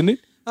using it.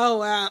 Oh,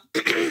 wow.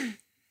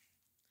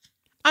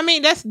 I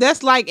mean,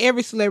 that's like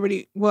every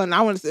celebrity. Well,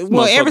 I want to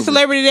say, every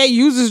celebrity that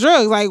uses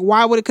drugs. Like,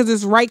 why would it? Because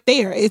it's right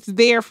there. It's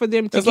there for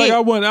them to get. Like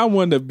I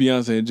wonder if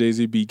Beyonce and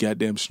Jay-Z be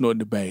goddamn snorting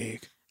the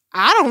bag.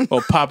 I don't know.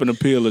 Or popping a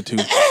pill or two.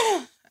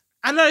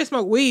 I know they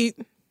smoke weed.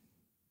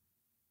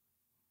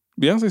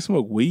 Beyonce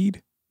smoke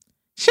weed?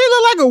 She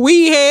look like a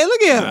weed head.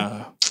 Look at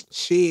her.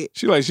 Shit.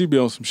 She be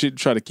on some shit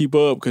to try to keep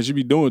up because she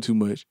be doing too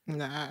much.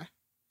 Nah.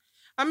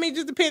 I mean,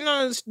 just depending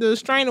on the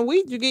strain of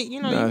weed you get,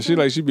 you know. Nah,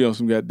 she be on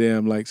some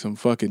goddamn like some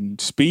fucking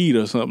speed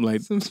or something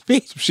like some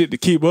speed, some shit to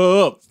keep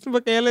her up. Some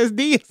fucking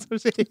LSD or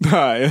some shit.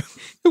 Nah, yeah.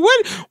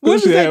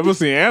 What shit happen?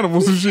 Seeing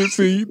animals and shit.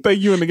 See, you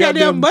think you in the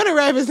goddamn bunny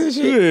rabbits and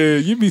shit. Yeah,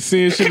 you be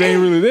seeing shit that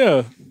ain't really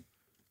there.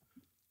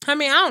 I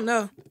mean, I don't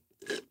know.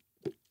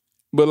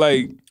 But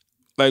like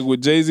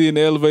with Jay-Z in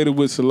the elevator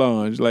with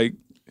Solange, like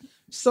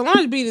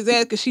Solange beat his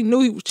ass because she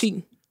knew he was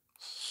cheating.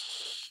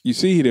 You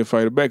see, he didn't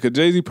fight her back because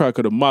Jay-Z probably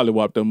could have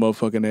mollywopped that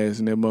motherfucking ass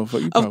in that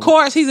motherfucker. Of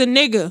course, he's a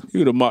nigga. He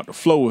would have mopped the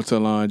floor with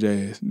Solange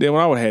ass. Then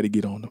I would have had to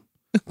get on him.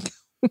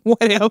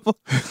 Whatever.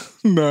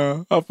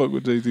 Nah, I fuck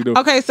with Jay-Z though.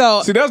 Okay,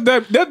 so see, that's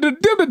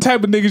the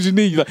type of niggas you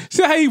need. Like,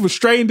 see how he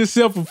restrained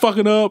himself from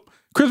fucking up.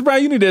 Chris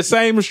Brown, you need that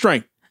same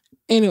restraint.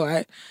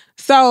 Anyway,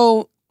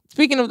 so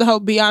speaking of the whole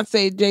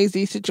Beyonce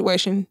Jay-Z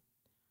situation,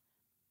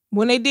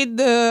 when they did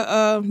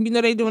the,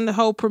 they doing the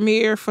whole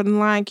premiere for the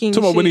Lion King.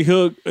 Talking about when he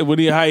hugged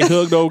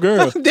the old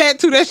girl. That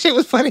too. That shit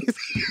was funny.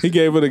 He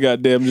gave her the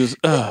goddamn just,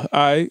 all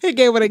right. He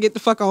gave her to get the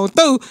fuck on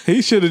through.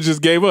 He should have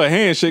just gave her a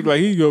handshake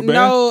like, here you go, man.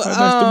 No,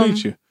 nice to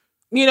meet you.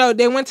 You know,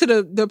 they went to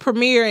the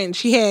premiere and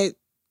she had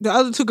the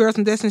other two girls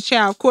from Destiny's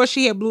Child. Of course,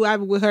 she had Blue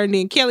Ivy with her, and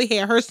then Kelly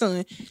had her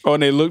son. Oh,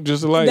 and they look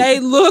just alike. They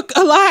look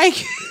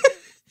alike.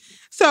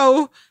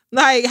 So,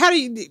 like, how do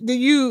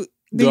you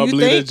I believe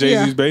that's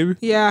Jay-Z's baby?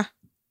 Yeah.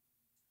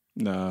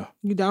 Nah.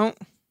 You don't?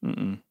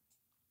 Mm-mm.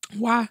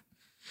 Why?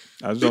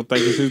 I just don't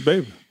think it's his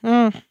baby.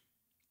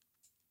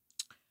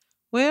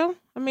 Well,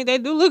 I mean, they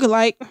do look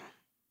alike.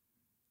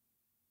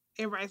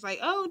 Everybody's like,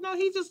 oh, no,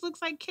 he just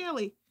looks like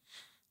Kelly.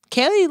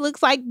 Kelly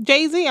looks like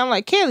Jay-Z. I'm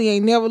like, Kelly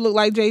ain't never looked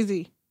like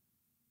Jay-Z.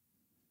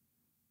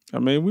 I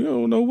mean, we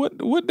don't know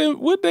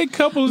what they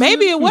couples.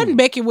 Maybe it wasn't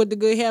Becky with the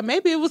good hair.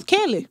 Maybe it was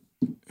Kelly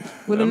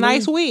with a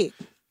nice wig.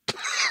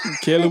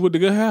 Kelly with the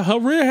good hair. Her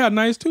real hair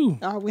nice too.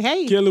 Oh,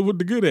 hey. Kelly with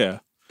the good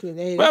hair. But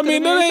I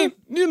mean, that ain't,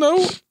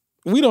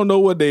 we don't know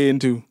what they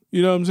into.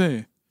 You know what I'm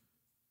saying?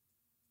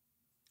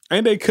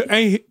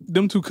 Ain't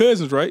them two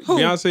cousins, right? Who?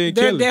 Beyonce and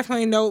They're Kelly.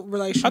 Definitely no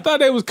relation. I thought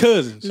they was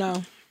cousins.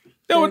 No.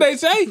 That's what they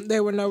say.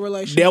 They were no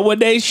relation. That's what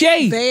they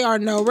say. They are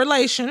no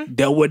relation.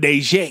 That's what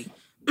they say.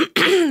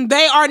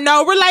 They are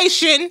no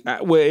relation.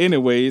 Well,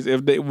 anyways,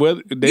 if they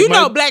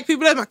black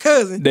people, that's my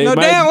cousin. No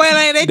damn well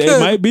ain't they cousin.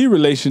 They might be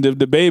relations if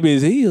the baby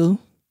is healed.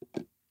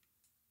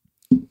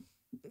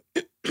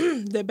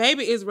 The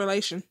baby is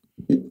relation.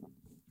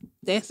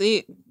 That's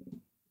it.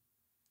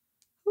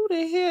 Who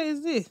the hell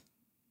is this?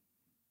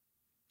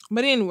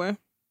 But anyway.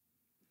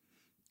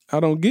 I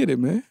don't get it,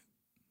 man.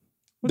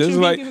 What this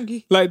you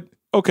is like,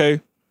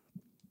 okay,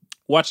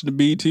 watching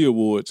the BET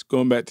Awards,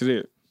 going back to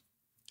that.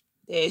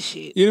 That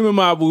shit. You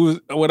remember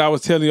what I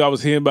was telling you? I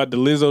was hearing about the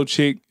Lizzo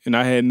chick, and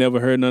I had never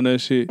heard none of that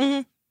shit.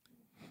 Mm-hmm.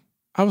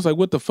 I was like,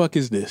 what the fuck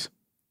is this?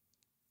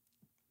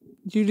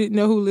 You didn't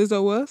know who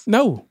Lizzo was?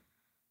 No.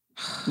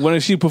 When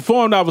she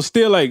performed, I was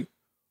still like,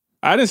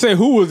 I didn't say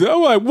who was it. I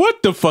was like,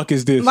 what the fuck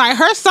is this? Like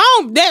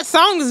that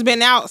song has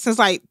been out since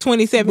like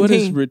 2017. But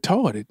it's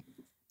retarded.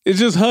 It's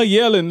just her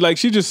yelling, like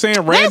she just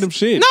saying random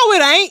shit. No,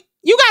 it ain't.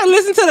 You gotta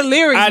listen to the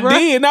lyrics, bro. I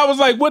did, and I was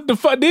like, what the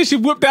fuck? Then she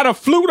whipped out a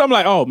flute. I'm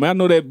like, oh man, I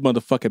know that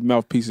motherfucking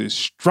mouthpiece is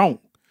strong.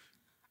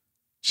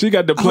 She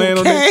got the playing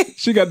on that.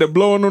 She got the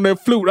blowing on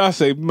that flute. I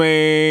say,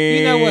 man.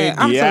 You know what?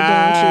 I'm so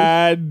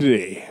done with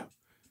you. Damn.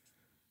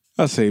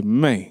 I say,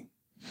 man.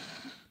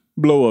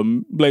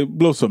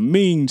 Blow some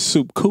mean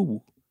soup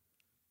cool.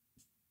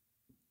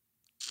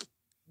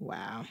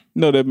 Wow.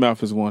 No, that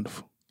mouth is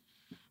wonderful.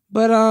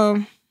 But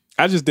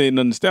I just didn't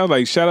understand.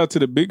 Like, shout out to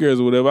the big girls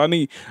or whatever.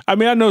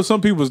 I know some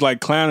people was like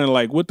clowning,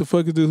 like, what the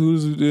fuck is this?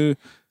 Who's this?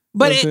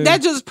 But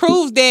that just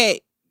proves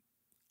that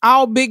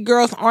all big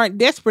girls aren't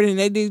desperate, and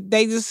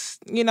they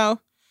just,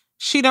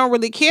 she don't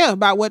really care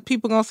about what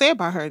people gonna say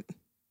about her.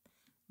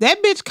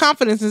 That bitch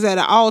confidence is at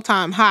an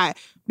all-time high.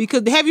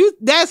 Because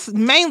that's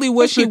mainly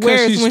what she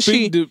wears when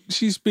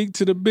she speak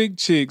to the big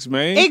chicks,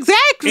 man.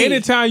 Exactly.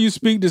 Anytime you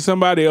speak to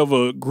somebody of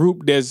a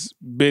group that's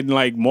been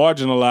like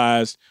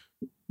marginalized,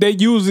 they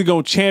usually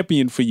gonna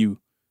champion for you.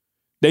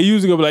 They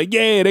usually gonna be like,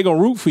 yeah, they gonna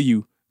root for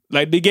you.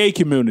 Like the gay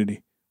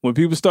community. When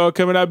people start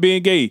coming out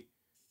being gay,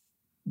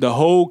 the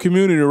whole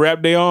community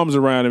wrap their arms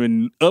around them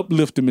and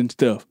uplift them and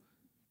stuff.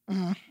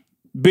 Mm-hmm.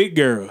 Big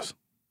girls.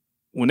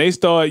 When they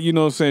start,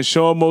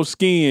 showing more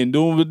skin,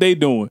 doing what they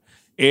doing,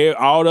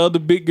 all the other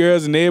big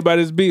girls and everybody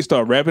that's big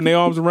start wrapping their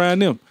arms around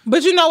them.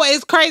 But you know what?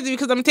 It's crazy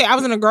because I'm gonna tell you, I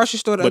was in a grocery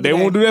store the other day. But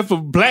they won't do that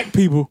for black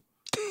people.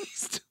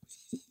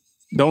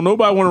 Don't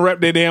nobody want to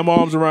wrap their damn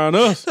arms around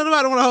us. Don't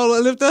nobody want to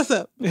lift us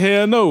up.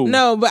 Hell no.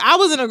 No, but I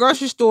was in a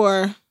grocery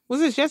store. Was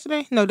this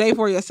yesterday? No, day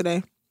before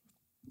yesterday.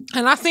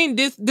 And I seen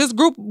this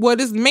group where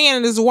this man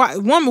and this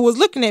woman was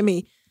looking at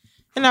me.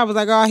 And I was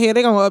like, oh, here,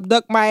 they gonna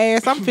abduct my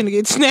ass. I'm finna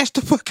get snatched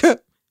the fuck up.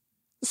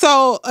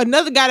 So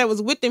another guy that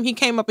was with them, he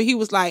came up and he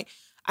was like,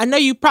 I know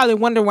you probably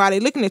wonder why they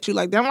looking at you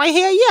like that. I'm like,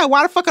 hell yeah,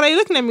 why the fuck are they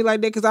looking at me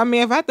like that? Because I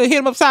mean, if I have to hit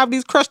them upside with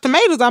these crushed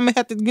tomatoes, I'm gonna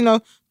have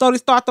to,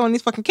 start throwing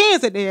these fucking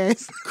cans at their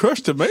ass.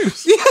 Crushed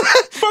tomatoes? Yeah.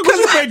 Fuck was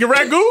you thinking,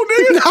 raccoon,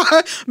 nigga? No,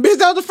 bitch,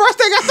 that was the first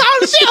thing I saw on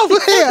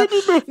the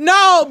shelf.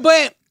 No,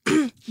 but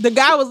the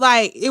guy was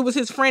like, it was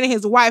his friend and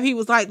his wife. He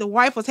was like, the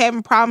wife was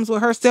having problems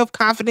with her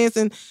self-confidence,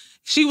 and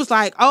she was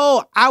like,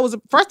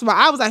 first of all,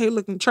 I was out here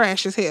looking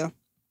trash as hell.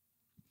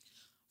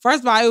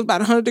 First of all, it was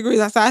about 100 degrees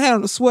outside. I had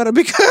on a sweater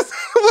because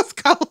it was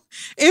cold.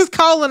 It's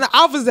cold in the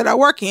office that I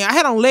work in. I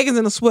had on leggings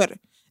and a sweater.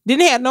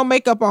 Didn't have no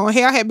makeup on.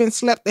 Hair had been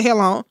slept the hell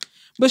on.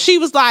 But she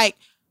was like,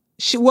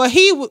 she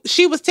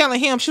was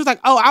telling him, she was like,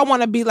 oh, I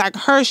want to be like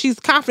her.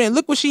 She's confident.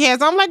 Look what she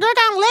has. I'm like, girl, I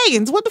got on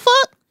leggings. What the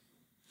fuck?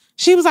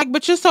 She was like,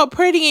 but you're so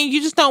pretty and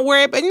you just don't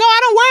worry about. No, I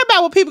don't worry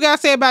about what people got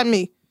to say about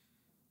me.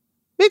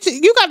 Bitch,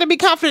 you got to be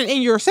confident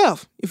in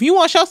yourself. If you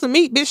want to show some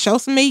meat, bitch, show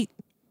some meat.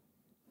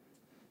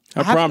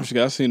 I promise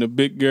you, I seen a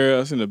big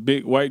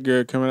white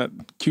girl coming out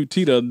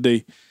QT the other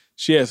day.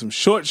 She had some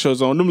short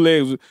shorts on. Them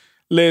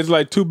legs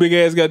like two big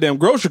ass goddamn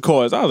grocery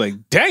carts. I was like,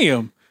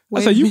 damn. I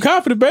said, you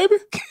confident, baby?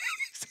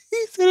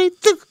 He said he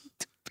took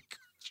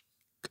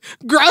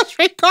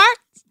grocery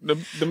carts.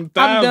 Them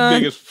thighs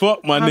big as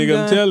fuck, my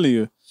nigga. I'm telling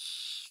you.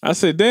 I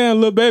said, damn,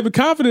 little baby,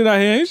 confident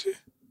out here, ain't she?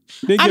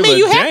 I mean,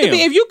 you have to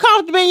be. If you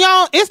comfortable in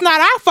y'all, it's not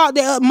our fault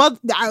that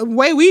the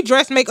way we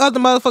dress make other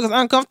motherfuckers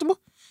uncomfortable.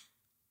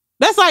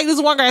 That's like this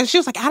one girl. She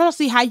was like, I don't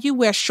see how you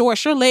wear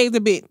shorts. Your legs a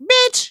bit,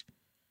 bitch.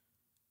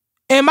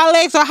 And my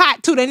legs are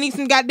hot too. They need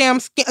some goddamn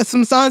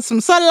some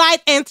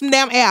sunlight and some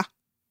damn air.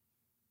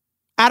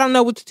 I don't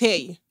know what to tell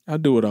you. I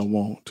do what I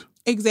want.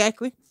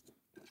 Exactly.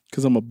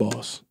 Because I'm a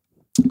boss.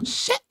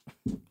 Shit.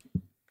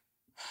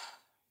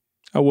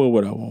 I will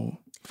what I want.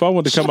 If I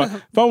want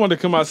to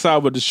come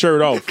outside with the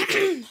shirt off.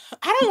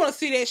 I don't want to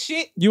see that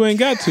shit. You ain't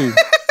got to.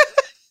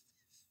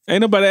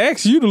 Ain't nobody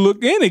ask you to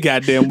look any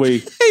goddamn way.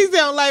 He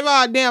sound like,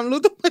 oh damn,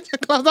 Luther, put your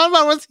clothes on. I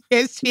don't want to see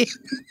that shit.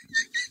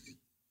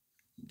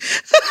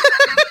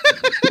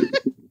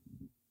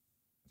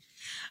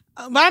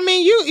 But I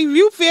mean, if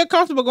you feel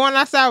comfortable going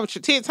outside with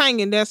your tits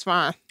hanging, that's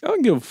fine. I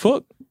don't give a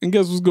fuck. And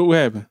guess what's going to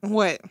happen?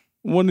 What?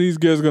 One of these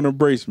girls going to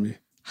embrace me.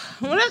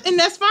 Well, and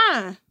that's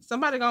fine.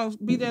 Somebody going to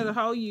be there to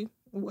hold you.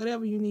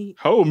 Whatever you need.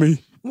 Hold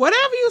me?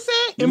 Whatever you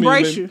said,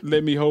 embrace you.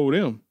 Let me hold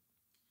him.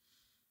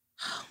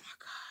 Oh my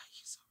God,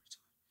 you so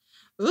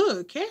retarded.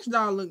 Ugh, Cash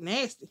Doll look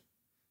nasty.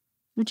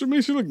 What you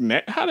mean she look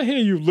nasty? How the hell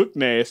you look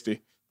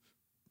nasty?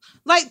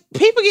 Like,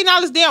 people getting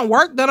all this damn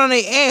work done on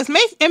their ass.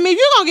 If you're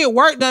gonna get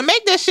work done,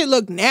 make that shit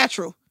look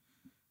natural.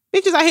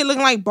 Bitches out here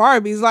looking like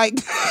Barbies, like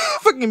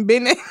fucking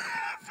Bennett.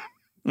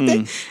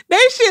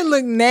 That shit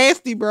look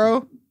nasty,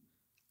 bro.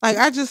 Like,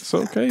 it's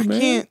okay, man.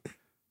 Can't.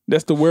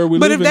 That's the world we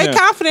live in. But if they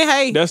confident,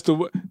 hey.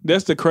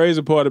 That's the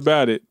crazy part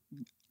about it.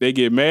 They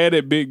get mad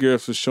at big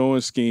girls for showing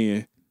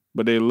skin,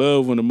 but they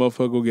love when the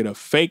motherfucker go get a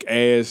fake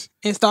ass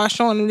and start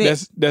showing them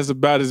that. That's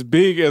about as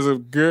big as a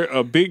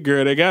big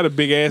girl. They got a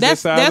big ass that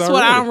size That's already.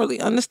 What I don't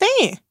really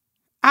understand.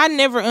 I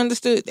never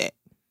understood that.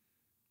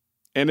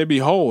 And it be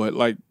hard,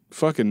 like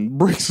fucking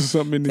bricks or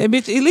something. That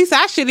bitch, at least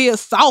our shit is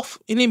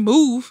soft and it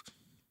move.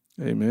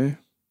 Hey, man.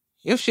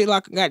 Your shit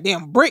like a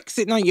goddamn brick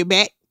sitting on your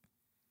back.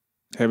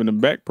 Having them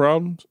back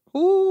problems.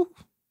 Ooh.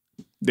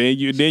 Then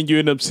you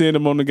end up seeing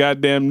them on the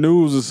goddamn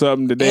news or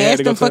something that they had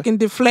to go fucking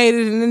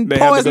deflated and then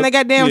poison their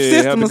goddamn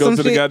system or some shit. Have to go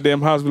to the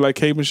goddamn hospital like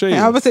K. Michelle.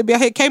 I would say be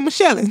out here K.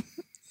 Michelleing.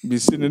 Be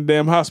sitting in the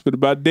damn hospital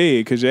about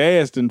dead because your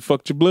ass done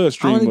fucked your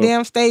bloodstream on the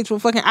damn stage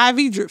with fucking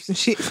IV drips and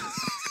shit.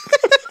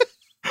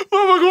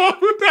 Mama going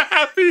with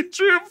the IV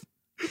drip.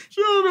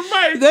 Show the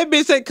mic. That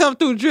bitch said come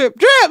through drip.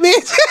 Drip,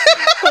 bitch.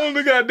 On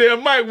the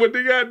goddamn mic with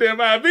the goddamn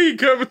IV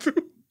coming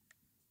through.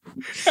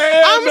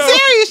 I'm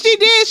serious. She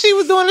did. She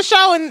was doing a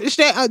show and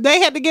they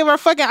had to give her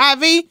fucking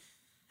IV.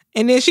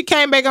 And then she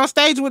came back on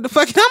stage with the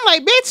fucking. I'm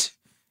like, bitch,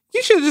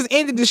 you should have just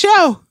ended the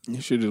show. You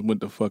should have just went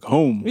the fuck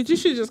home. Bitch, you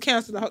should just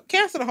cancel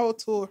the whole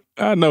tour.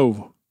 I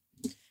know.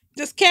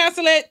 Just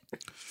cancel it.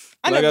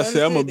 Like I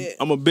said,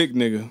 I'm a big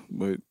nigga,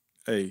 but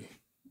hey,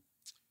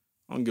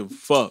 I don't give a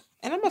fuck.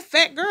 And I'm a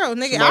fat girl,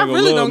 nigga. I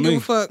really don't give a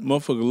fuck.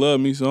 Motherfucker love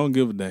me, so I don't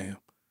give a damn.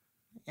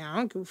 Yeah, I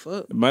don't give a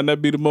fuck. It might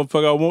not be the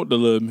motherfucker I want to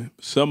love me,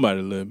 but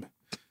somebody love me.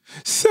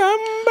 Somebody.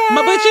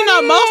 But you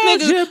know, most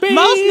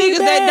niggas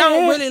that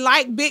don't really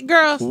like big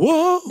girls,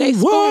 they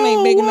spoon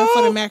ain't big enough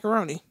for the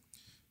macaroni.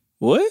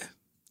 What?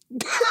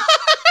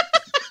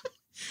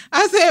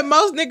 I said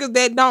most niggas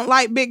that don't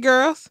like big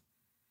girls,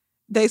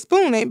 they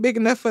spoon ain't big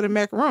enough for the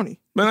macaroni.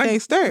 Man, I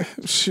can't stir.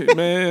 Shit,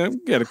 man. You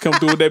gotta come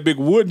through with that big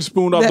wooden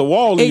spoon off the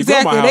wall in your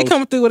grandma's house. They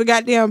come through with a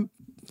goddamn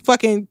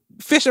fucking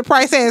Fisher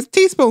Price ass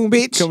teaspoon,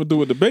 bitch. Coming through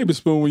with the baby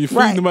spoon when you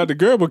feeding them out the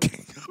Gerber.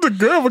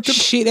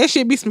 Shit, that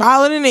shit be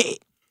smaller than it.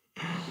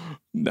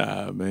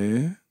 Nah,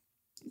 man.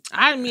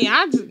 I mean,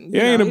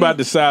 it ain't about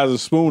the size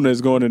of spoon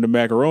that's going in the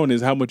macaroni.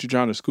 It's how much you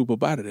trying to scoop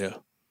up out of there.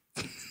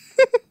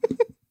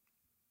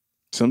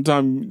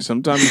 Sometimes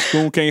your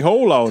spoon can't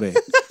hold all that.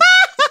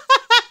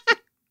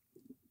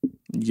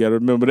 You gotta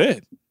remember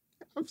that.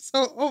 I'm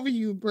so over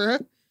you,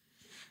 bruh.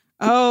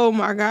 Oh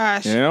my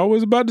gosh. Yeah,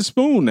 always about the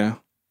spoon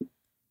now.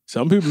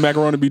 Some people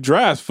macaroni be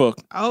dry as fuck.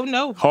 Oh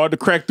no. Hard to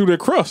crack through that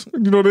crust.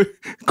 You know,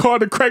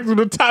 hard to crack through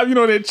the top. You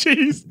know that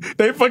cheese.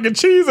 They fucking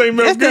cheese ain't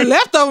melt That's good. the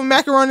leftover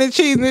macaroni and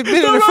cheese in the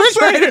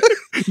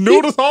refrigerator.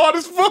 Noodles hard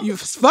as fuck. You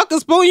fuck a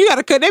spoon, you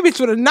gotta cut that bitch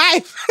with a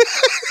knife.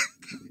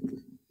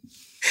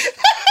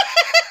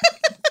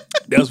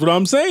 That's what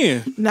I'm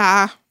saying.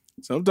 Nah.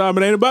 Sometimes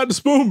it ain't about the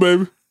spoon,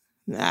 baby.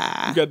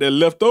 Nah. You got that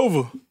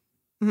leftover.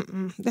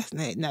 That's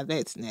nasty. Now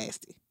that's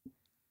nasty.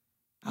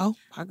 Oh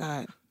my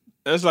God.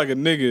 That's like a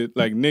nigga,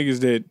 like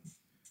niggas that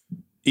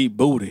eat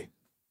booty.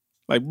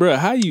 Like, bruh,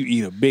 how you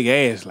eat a big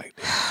ass like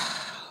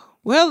that?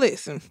 Well,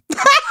 listen.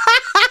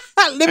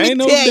 Let me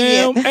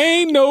tell you.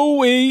 Ain't no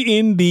way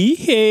in the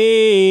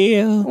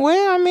hell.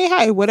 Well, I mean,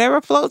 hey, whatever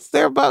floats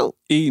their boat.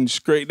 Eating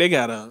straight, they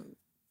gotta.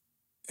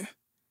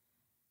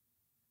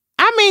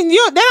 I mean, they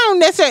don't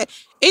necessarily.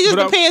 It just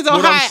depends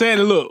on how. I'm saying,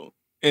 look,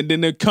 and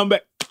then they come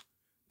back,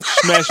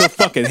 smash your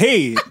fucking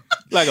head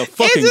like a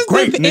fucking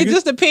grape, nigga. It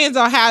just depends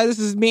on how this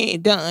is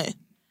being done.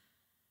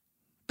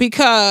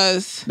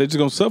 Because they're just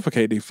gonna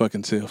suffocate their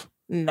fucking self.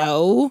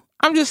 No,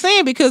 I'm just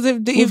saying because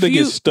if they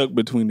get stuck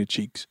between the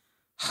cheeks.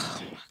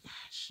 Oh my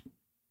gosh!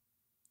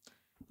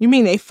 You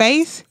mean they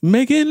face?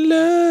 Making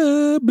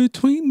love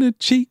between the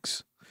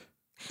cheeks.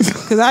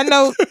 Because I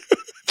know,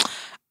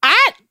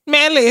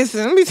 man,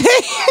 listen, let me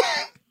tell you.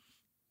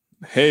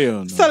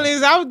 Hell no. So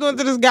listen, I was going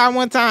to this guy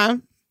one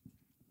time,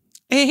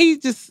 and he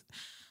just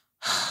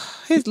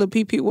his little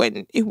pee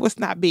was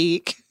not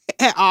big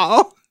at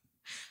all.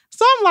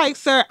 So I'm like,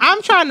 sir,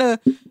 I'm trying to,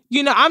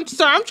 I'm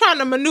trying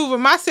to maneuver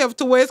myself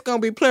to where it's gonna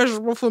be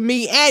pleasurable for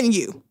me and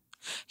you.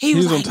 He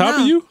was like, on top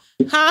of you?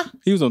 Huh?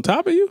 He was on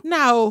top of you?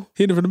 No.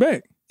 Hit him from the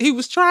back. He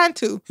was trying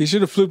to. He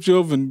should have flipped you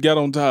over and got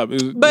on top.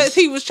 But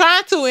he was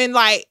trying to, and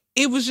like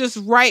it was just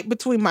right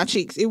between my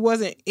cheeks. It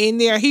wasn't in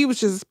there. He was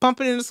just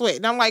pumping in the sweat.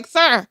 And I'm like,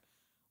 sir,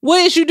 what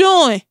is you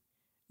doing?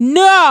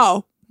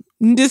 No.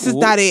 This is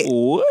not it.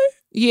 What?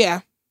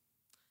 Yeah.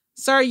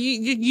 Sir,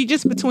 you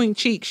just between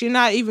cheeks. You're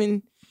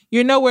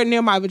nowhere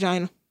near my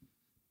vagina.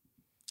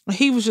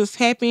 He was just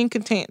happy and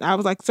content. I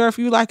was like, sir, if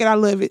you like it, I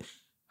love it.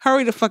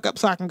 Hurry the fuck up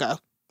so I can go.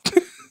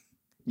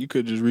 You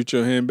could just reach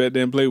your hand back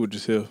there and play with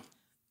yourself.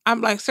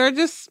 I'm like, sir,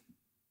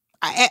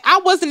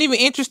 I wasn't even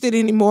interested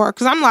anymore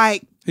because I'm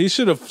like. He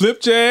should have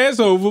flipped your ass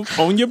over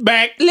on your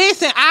back.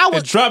 Listen,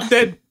 and drop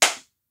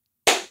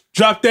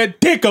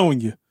that dick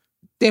on you.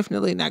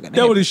 Definitely not gonna.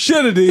 That's what he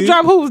should have did.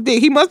 Drop whose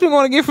dick? He must be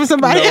going to get from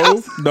somebody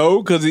else.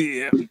 No, because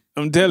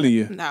I'm telling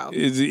you. No.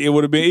 It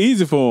would have been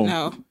easy for him.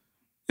 No.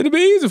 It'd be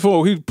easy for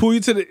him. He'd pull you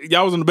to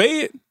y'all was on the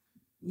bed?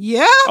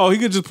 Yeah. Oh, he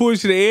could just pull you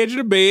to the edge of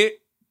the bed,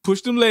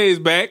 push them legs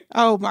back.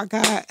 Oh my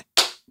God.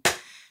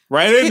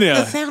 Right in there.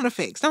 The sound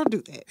effects. Don't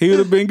do that. He would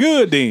have been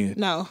good then.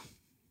 No.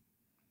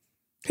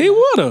 He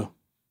would have.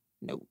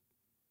 Nope.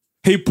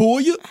 He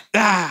pull you. Nigga,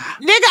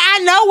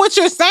 I know what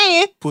you're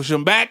saying. Push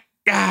him back.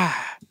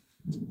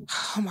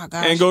 Oh my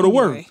God. And go to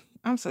work.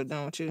 I'm so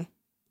done with you.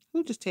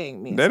 Who just tagged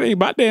me? That ain't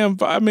my damn.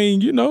 I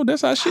mean,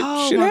 that's how shit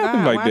happens like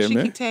that, man. Why she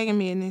keep tagging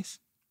me in this?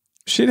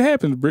 Shit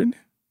happens, Brittany.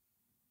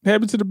 It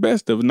happens to the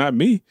best of us, not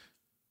me.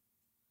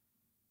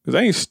 Because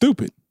I ain't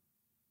stupid.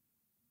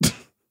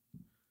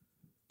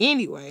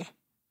 Anyway.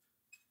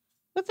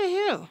 What the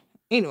hell?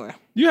 Anyway.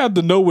 You have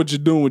to know what you're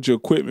doing with your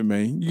equipment,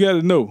 man. You got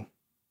to know.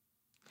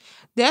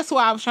 That's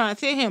why I was trying to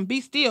tell him,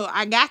 be still.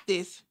 I got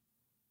this.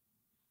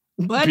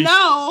 But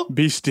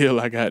Be still,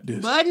 I got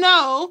this. But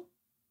no.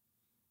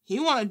 He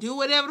want to do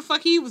whatever the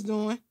fuck he was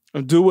doing.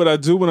 I do what I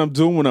do when I'm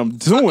doing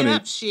Fucking it.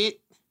 Up shit.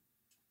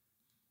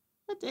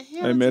 What the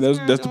hell? Hey, man,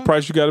 that's the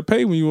price you got to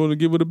pay when you want to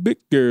get with a big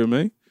girl,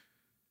 man.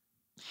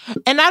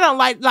 And I don't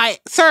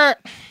like, sir.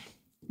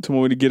 To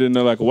want me to get in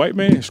there like a white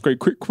man, straight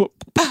quick.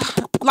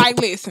 Like,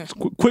 listen.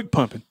 Quick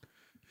pumping.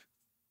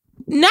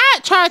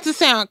 Not trying to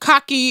sound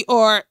cocky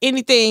or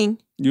anything.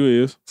 You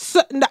is.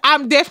 So,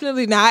 I'm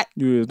definitely not.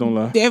 You is, don't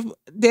lie.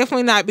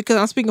 Definitely not, because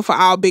I'm speaking for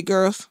all big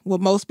girls. Well,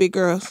 most big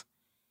girls.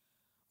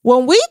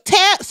 When we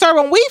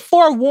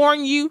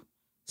forewarn you,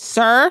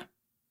 sir,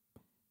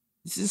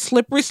 this is a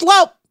slippery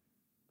slope.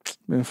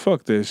 Man,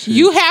 fuck that shit.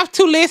 You have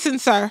to listen,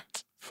 sir.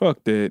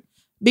 Fuck that.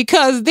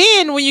 Because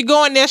then when you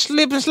go in there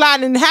slipping,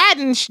 sliding, and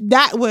hiding,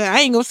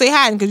 I ain't gonna say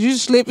hiding because you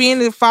slip in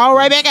and fall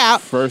right back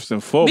out. First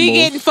and foremost. Be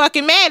getting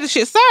fucking mad and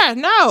shit. Sir,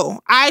 no.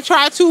 I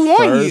try to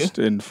warn you. First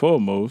and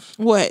foremost.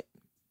 What?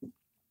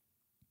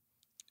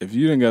 If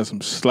you done got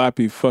some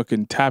sloppy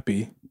fucking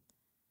toppy,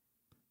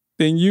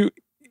 then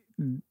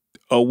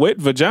a wet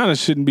vagina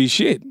shouldn't be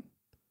shit.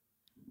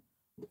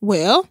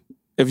 Well.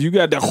 If you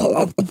got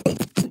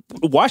that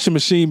washing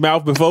machine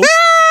mouth before,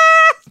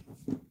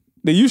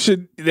 then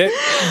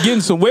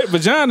getting some wet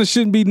vagina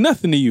shouldn't be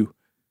nothing to you.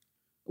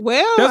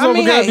 Well, that's what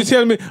guys be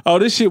telling me. Oh,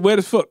 this shit wet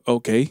as fuck.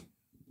 Okay.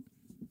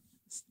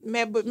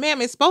 Man, but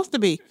ma'am, it's supposed to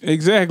be.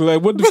 Exactly.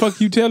 Like, what the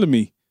fuck you telling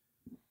me?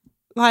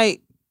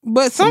 Like,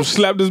 but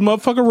slap this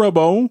motherfucker rub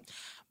on.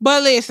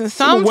 But listen,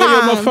 sometimes wear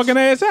your motherfucking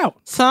ass out.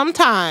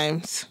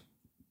 Sometimes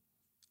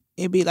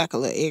it be like a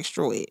little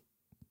extra wet.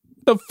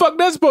 The fuck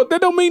that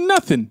don't mean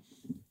nothing.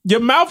 Your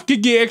mouth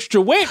could get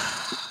extra wet.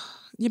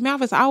 Your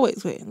mouth is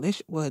always wet.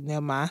 Well,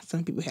 never mind.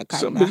 Some people have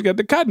cotton mouth. Some bitch got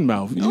the cotton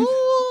mouth.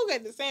 Ooh,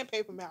 got the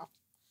sandpaper mouth.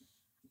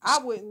 I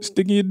wouldn't.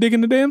 Sticking your dick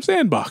in the damn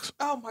sandbox.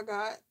 Oh, my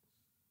God.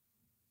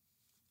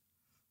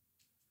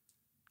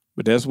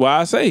 But that's why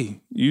I say,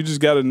 you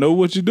just got to know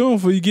what you're doing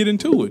before you get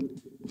into it.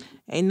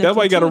 That's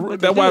why you gotta.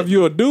 That's why if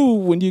you're a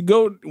dude, when you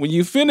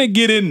finna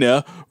get in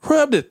there,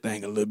 rub that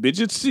thing a little bit.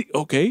 Just see,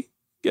 okay,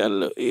 got a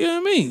little. You know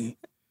what I mean?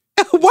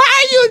 Why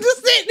are you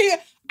just sitting there?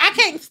 I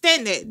can't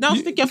stand that. Don't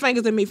stick your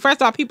fingers in me.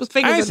 First off, people's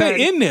fingers. I ain't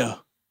say in there.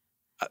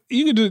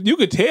 You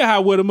could tell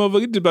how wet a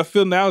motherfucker just by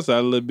feeling the outside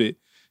a little bit.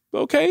 But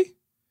okay,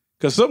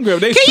 because some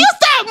girls they. Can you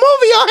stop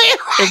moving your hand?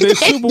 If they're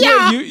super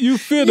wet, you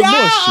feel the moisture.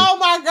 Oh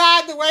my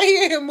God, the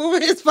way he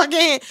moving his fucking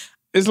hand.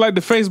 It's like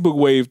the Facebook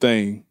wave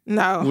thing.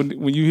 No.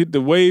 When you hit the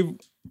wave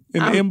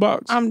in the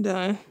inbox. I'm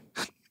done.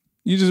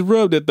 You just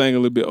rub that thing a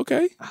little bit,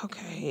 okay?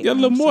 Okay. Got a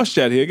little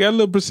moisture out here. Got a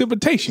little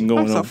precipitation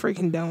going on. I'm so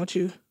freaking done with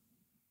you.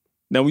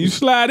 Now, when you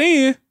slide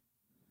in,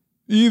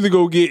 you either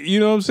go get, you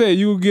know what I'm saying,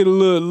 you go get a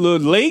little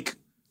lake,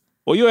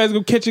 or your ass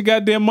go catch a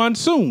goddamn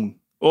monsoon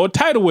or a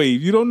tidal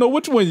wave. You don't know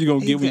which one you're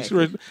going to get.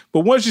 Exactly. But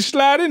once you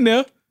slide in there,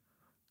 as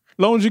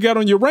long as you got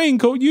on your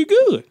raincoat, you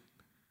good.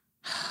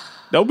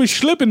 Don't be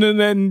slipping in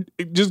there and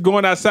just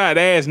going outside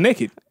ass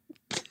naked.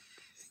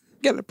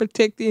 Gotta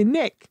protect your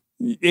neck.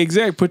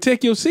 Exactly.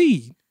 Protect your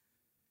seed.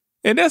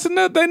 And that's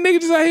another thing.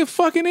 Nigga just out here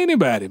fucking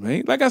anybody,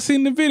 man. Like I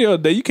seen in the video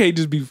today, you can't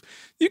just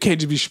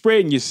be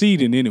spreading your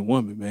seed in any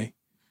woman, man.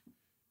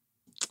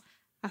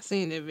 I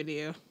seen that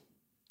video.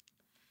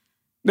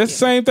 That's the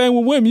same thing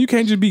with women. You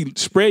can't just be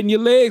spreading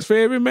your legs for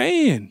every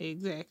man.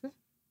 Exactly.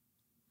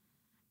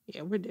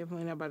 Yeah, we're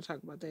definitely not about to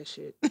talk about that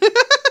shit.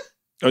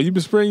 Oh, you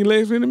been spreading your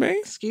legs for any man?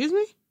 Excuse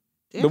me?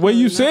 Definitely the way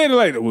you said it,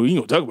 like, well, you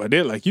gonna talk about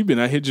that. Like, you been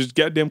out here just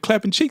goddamn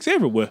clapping cheeks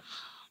everywhere.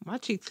 My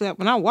cheeks clap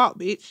when I walk,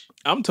 bitch.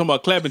 I'm talking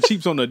about clapping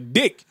cheeks on a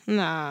dick.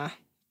 Nah,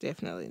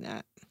 definitely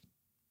not.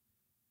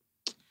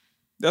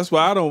 That's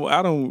why I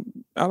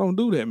don't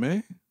do that,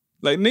 man.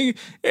 Like, nigga,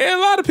 a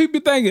lot of people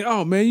be thinking,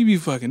 oh, man, you be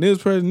fucking this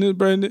person.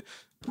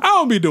 I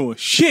don't be doing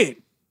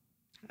shit.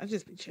 I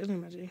just be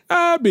chilling, my G.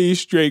 I be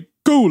straight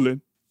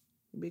cooling.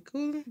 You be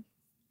cooling?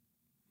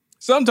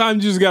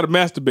 Sometimes you just gotta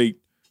masturbate.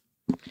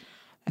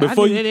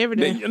 Before I do that every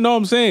day. You know what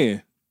I'm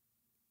saying?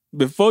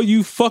 Before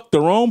you fuck the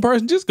wrong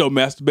person, just go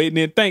masturbate and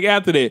then think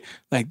after that,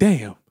 like,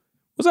 damn,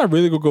 was I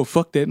really gonna go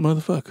fuck that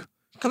motherfucker?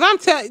 Cause I'm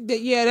telling you,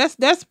 yeah,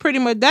 that's pretty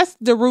much, that's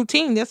the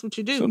routine. That's what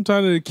you do.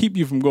 Sometimes it'll keep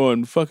you from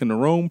going fucking the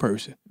wrong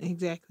person.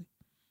 Exactly.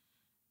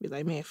 Be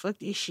like, man, fuck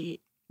this shit.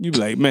 You be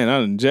like, man, I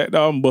done jacked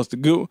off and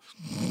busted good.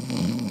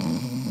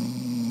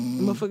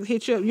 Motherfucker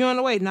hit you up. You on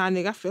the way? Nah,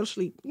 nigga, I fell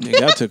asleep.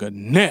 Nigga, I took a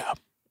nap.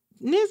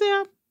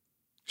 Nizam.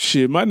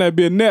 Shit, might not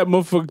be a nap.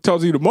 Motherfucker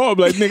talk to you tomorrow.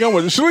 Be like, nigga, I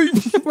went to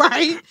sleep.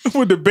 Right. I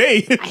went to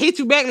bed. I hit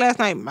you back last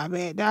night. My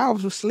bad. I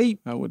was asleep.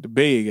 I went to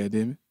bed,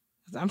 goddammit.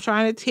 I'm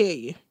trying to tell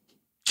you.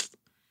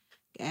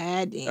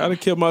 Goddamn. I done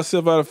kept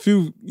myself out of a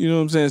few, you know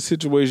what I'm saying,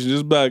 situations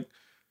just by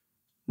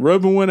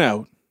rubbing one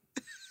out.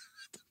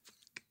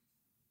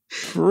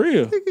 For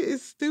real.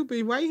 It's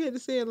stupid. Why you had to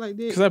say it like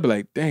that? Because I'd be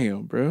like,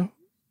 damn, bro.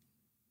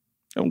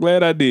 I'm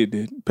glad I did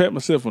that. Pat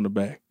myself on the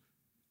back.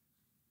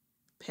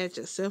 Pat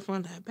yourself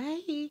on the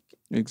back.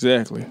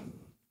 Exactly.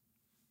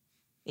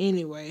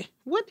 Anyway,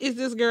 what is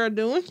this girl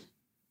doing?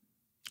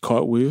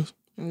 Cartwheels.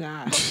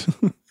 Nah.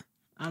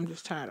 I'm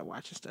just tired of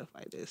watching stuff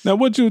like this. Now,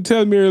 what you were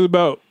telling me earlier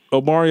about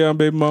Omarion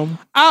baby mama?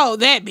 Oh,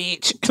 that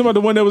bitch. Talking about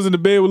the one that was in the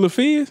bed with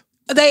LaFiz?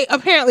 They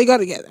apparently go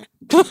together.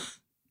 I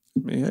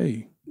mean,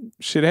 hey,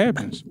 shit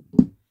happens.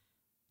 There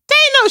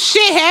ain't no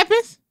shit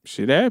happens.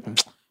 Shit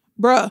happens.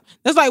 Bruh,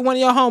 that's like one of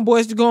your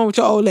homeboys going with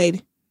your old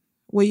lady.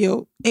 With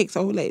your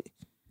ex-old lady.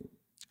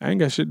 I ain't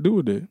got shit to do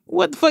with that.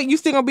 What the fuck? You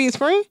still gonna be his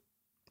friend?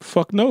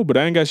 Fuck no, but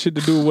I ain't got shit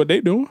to do with what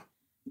they doing.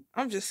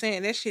 I'm just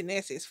saying, that shit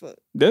nasty as fuck.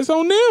 That's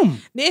on them.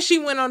 Then she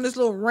went on this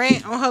little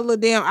rant on her little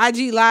damn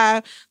IG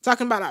live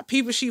talking about our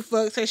people she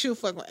fucked. Said she was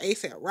fucking with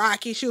A$AP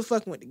Rocky. She was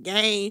fucking with the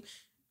game.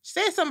 She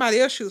said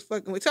somebody else she was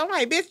fucking with. So I'm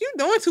like, bitch, you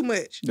doing too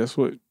much. That's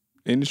what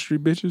industry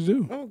bitches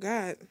do. Oh,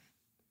 God.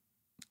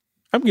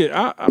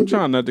 I'm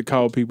trying not to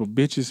call people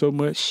bitches so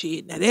much.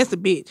 Shit, now that's a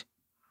bitch.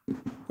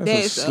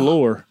 That's a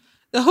slur.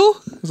 The who?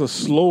 It's a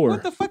slur.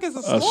 What the fuck is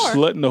a slur? A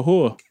slut and a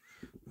whore.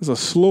 It's a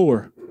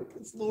slur.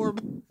 Slur.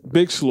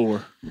 Big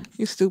slur.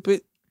 You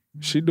stupid.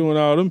 She doing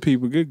all them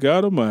people. Good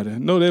God Almighty.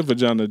 No, that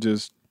vagina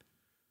just,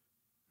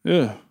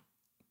 yeah.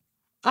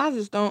 I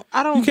don't.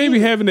 You can't be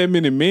having that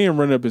many men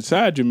run up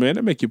inside you, man.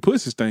 That make your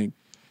pussy stink.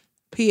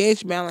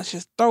 pH balance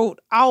just throw it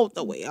all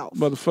the way off.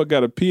 Motherfucker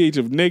got a pH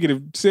of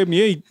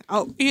 -78.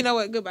 Oh, you know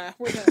what? Goodbye.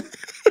 We're done.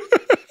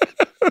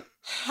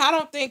 I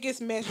don't think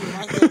it's measured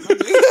like that.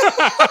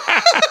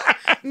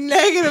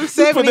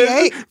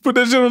 -78. Put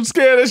that shit on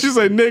scale. That shit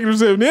say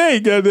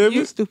 -78. Goddamn it.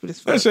 You stupid as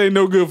fuck. That shit ain't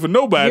no good for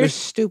nobody. You're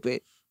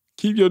stupid.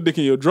 Keep your dick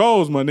in your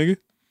drawers, my nigga.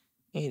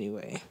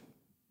 Anyway.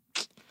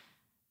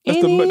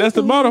 That's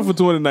the motto for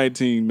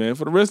 2019, man.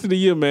 For the rest of the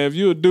year, man, if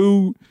you're a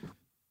dude,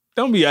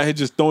 don't be out here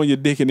just throwing your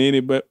dick in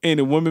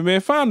any woman,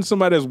 man. Find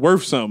somebody that's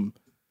worth something.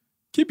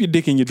 Keep your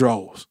dick in your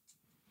drawers.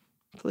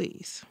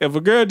 Please. If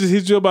a girl just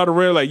hits you up out of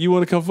rail like, you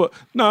want to come fuck?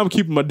 No, I'm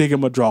keeping my dick in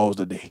my drawers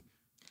today.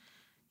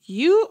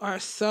 You are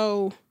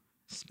so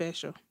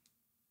special.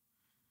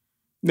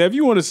 Now, if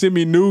you want to send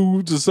me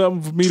nudes or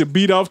something for me to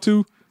beat off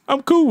to,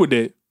 I'm cool with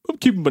that. I'm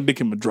keeping my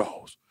dick in my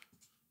drawers.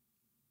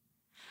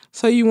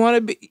 So you want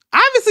to be...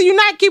 Obviously, you're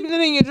not keeping it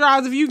in your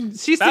drawers. If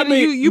she's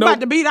sending you about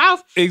to beat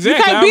off. Exactly.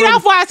 You can't beat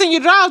off while it's in your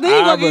drawers. Then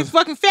you're going to get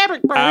fucking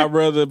fabric burn. I'd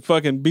rather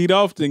fucking beat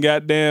off than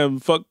goddamn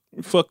fuck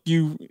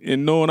you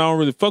and knowing I don't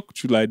really fuck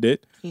with you like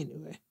that.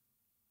 Anyway.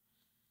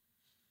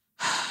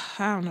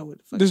 I don't know what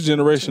the fuck. This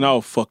generation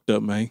all fucked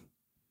up, man.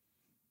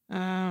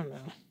 I don't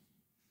know.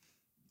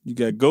 You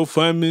got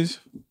GoFundMes.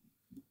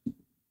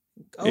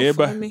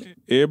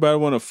 Everybody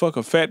want to fuck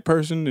a fat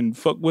person and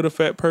fuck with a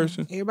fat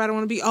person. Everybody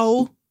want to be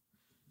old.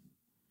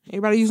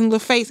 Everybody using the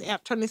face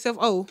app, turn themselves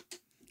old.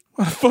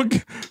 What the fuck?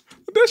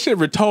 That shit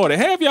retarded.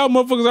 Half y'all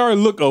motherfuckers already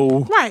look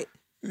old. Right.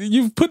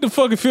 You put the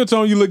fucking filter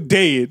on, you look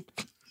dead.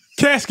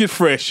 Casket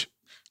fresh.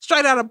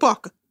 Straight out of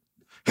Parker.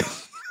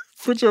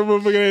 Put your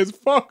motherfucking ass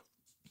fuck.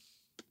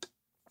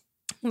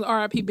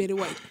 R.I.P. Betty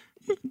White.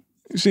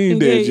 She ain't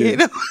dead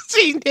yet.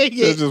 She ain't dead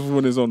yet. That's just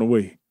when it's on the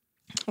way.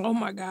 Oh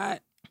my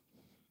God.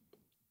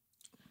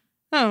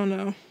 I don't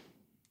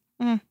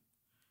know.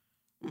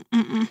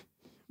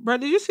 Bro,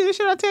 did you see the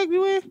shit I tagged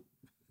you in?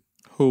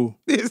 Who?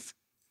 This.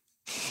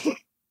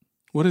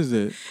 What is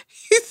that?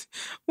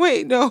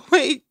 Wait.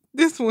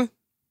 This one.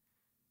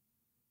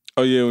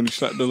 Oh yeah, when he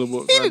shot the little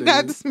boy. He did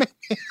not smack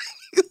the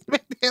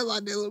hell out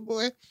of that little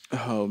boy.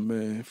 Oh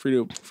man,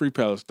 free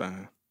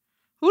Palestine.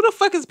 Who the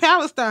fuck is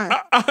Palestine?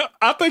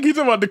 I think he's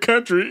talking about the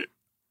country.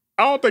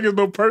 I don't think there's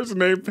no person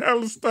named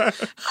Palestine.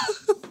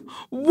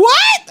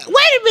 What? Wait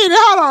a minute.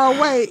 Hold on.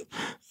 Wait.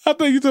 I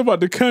think he's talking about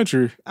the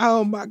country.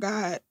 Oh my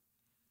God.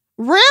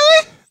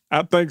 Really?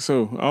 I think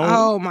so.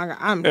 Oh my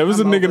God. If it's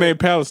a nigga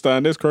named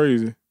Palestine, that's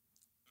crazy.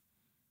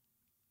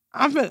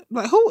 I'm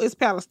like, who is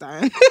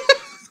Palestine?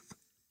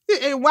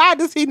 And why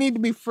does he need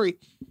to be free?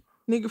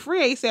 Nigga,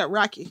 free ASAP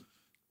Rocky.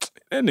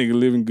 That nigga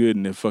living good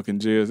in that fucking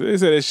jail. They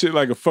said that shit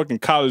like a fucking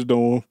college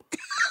dorm.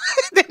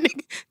 that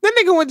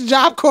nigga went to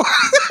Job Corps.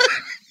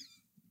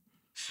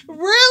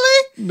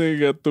 Really? Nigga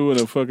got through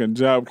in a fucking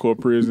Job Corps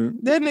prison.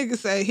 That nigga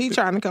say he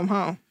trying to come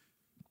home.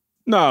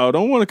 No,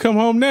 don't want to come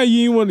home now.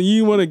 You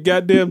ain't want to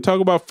goddamn talk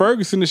about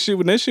Ferguson and shit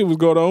when that shit was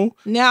going on.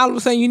 Now all of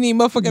a sudden you need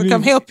motherfucker to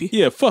come help you.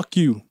 Yeah, fuck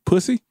you,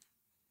 pussy.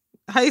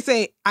 How you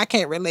say, I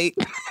can't relate.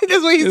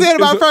 That's what he said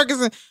about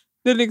Ferguson.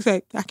 The nigga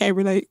say, I can't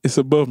relate. It's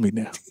above me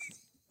now.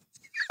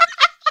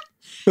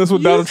 That's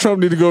what Donald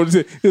Trump need to go to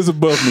say. It's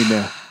above me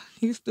now.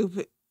 You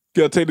stupid.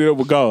 You gotta take it up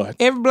with God.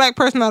 Every black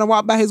person ought to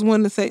walk by his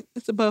window and say,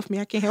 it's above me.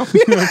 I can't help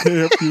you. I can't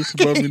help you. It's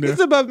above me now.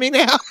 It's above me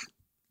now.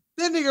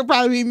 That nigga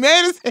probably be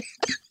mad as hell.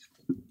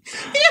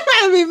 He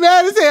probably be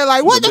mad as hell.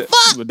 Like, what the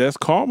fuck? But that's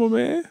karma,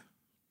 man.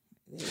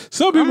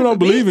 Some people don't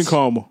believe in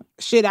karma.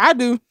 Shit, I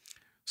do.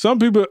 Some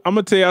people, I'm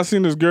gonna tell you, I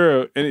seen this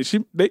girl, and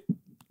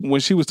when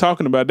she was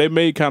talking about it, they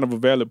made kind of a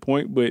valid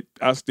point, but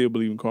I still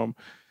believe in karma.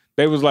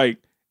 They was like,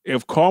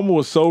 if karma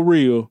was so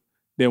real,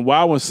 then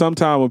why when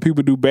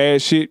people do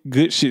bad shit,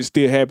 good shit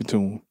still happen to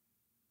them?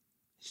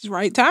 It's the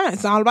right time.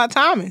 It's all about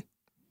timing.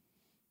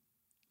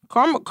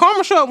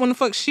 Karma show up when the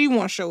fuck she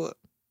want to show up.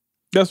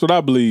 That's what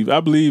I believe. I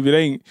believe it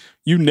ain't,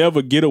 you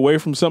never get away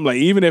from something. Like,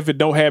 even if it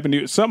don't happen to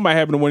you, something might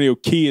happen to one of your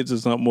kids or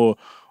something,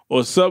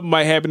 or something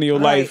might happen in your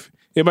life.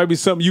 It might be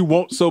something you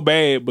want so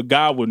bad, but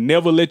God will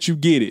never let you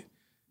get it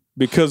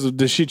because of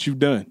the shit you've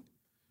done.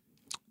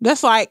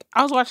 That's like,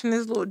 I was watching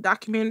this little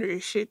documentary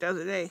shit the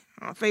other day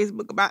on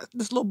Facebook about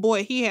this little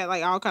boy. He had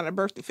like all kind of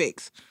birth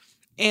defects.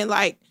 And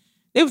like,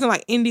 they was in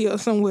like India or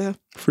somewhere.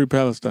 Free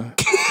Palestine.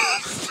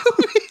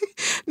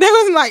 They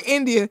was in like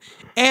India.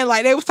 And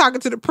like, they was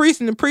talking to the priest,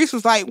 and the priest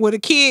was like, well, the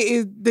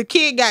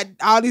kid got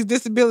all these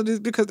disabilities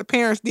because the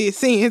parents did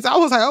sins. I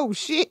was like, oh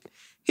shit.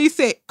 He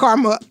said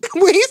karma.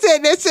 When he said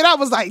that shit, I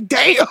was like,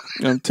 damn.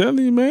 I'm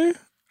telling you, man.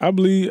 I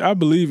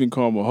believe in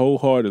karma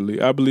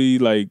wholeheartedly. I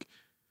believe like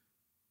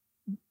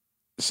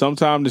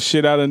sometimes the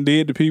shit I done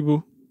did to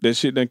people, that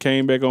shit done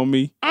came back on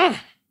me.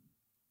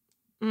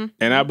 And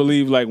I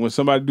believe like when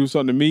somebody do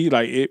something to me,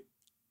 like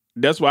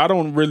that's why I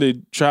don't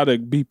really try to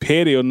be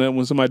petty or nothing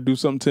when somebody do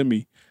something to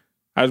me.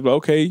 I just be like,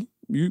 okay,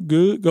 you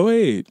good, go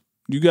ahead.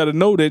 You got to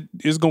know that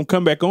it's going to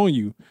come back on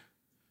you.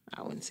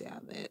 I wouldn't say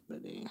all that,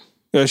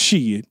 but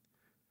shit.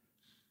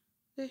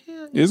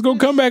 It's going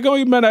to come back on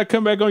you. It might not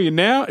come back on you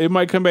now. It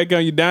might come back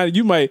on you down.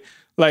 You might,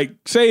 like,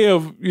 say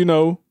if,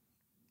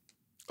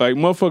 like,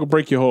 motherfucker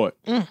break your heart.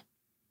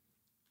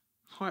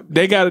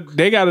 They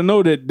gotta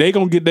know that they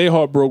going to get their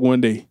heart broke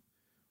one day.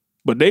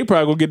 But they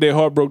probably going to get their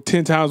heart broke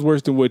 10 times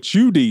worse than what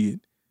you did.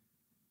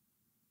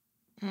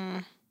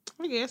 I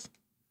guess.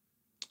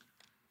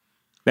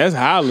 That's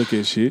how I look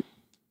at shit.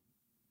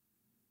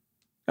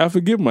 I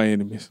forgive my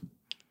enemies.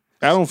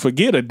 I don't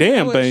forget a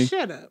damn thing.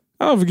 Shut up.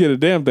 I don't forget a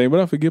damn thing, but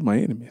I forgive my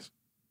enemies.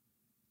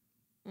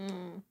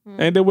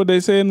 Ain't that what they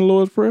say in the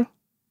Lord's Prayer?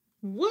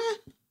 What?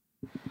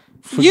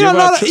 You don't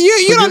know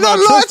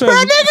the Lord's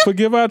Prayer, nigga?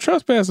 Forgive our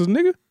trespasses,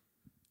 nigga.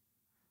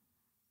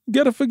 You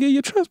gotta forgive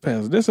your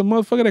trespasses. That's a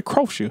motherfucker that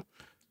crossed you.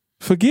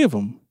 Forgive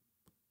him.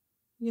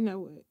 You know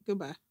what?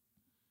 Goodbye.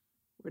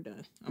 We're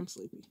done. I'm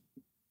sleepy.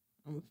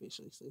 I'm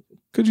officially sleepy.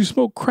 Could you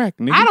smoke crack,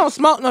 nigga? I don't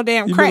smoke no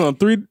damn crack. You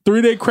been on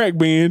three-day crack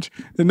binge,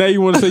 and now you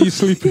want to say you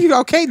sleepy. You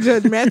okay,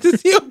 Judge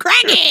Mathis? You a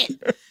crackhead.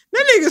 That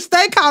nigga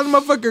stay calling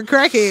motherfucker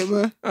crackhead,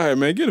 man. All right,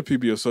 man. Get a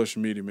peep of your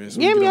social media, man.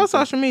 Give me your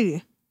social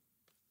media.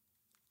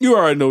 You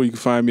already know where you can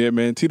find me at,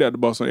 man.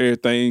 T.TheBoss on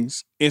everything.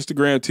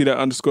 Instagram,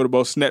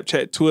 T._TheBoss.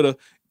 Snapchat, Twitter,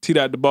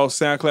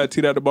 T.TheBoss. SoundCloud,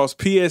 T.TheBoss.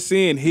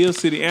 PSN, Hill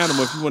City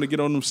Animal, if you want to get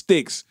on them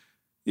sticks.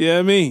 You know what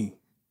I mean?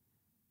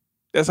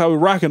 That's how we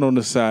rocking on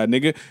the side,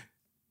 nigga.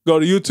 Go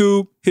to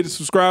YouTube, hit the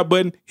subscribe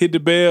button, hit the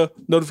bell,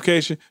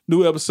 notification,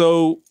 new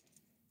episode.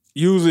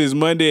 Usually it's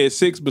Monday at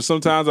 6, but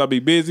sometimes I'll be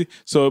busy,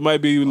 so it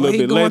might be a little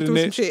bit later than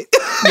that. Shit.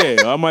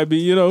 Yeah, I might be,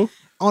 you know.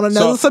 On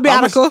another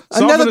sabbatical.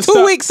 Another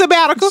 2-week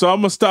sabbatical. So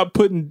I'm going to stop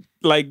putting,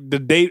 like, the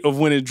date of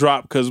when it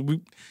dropped, because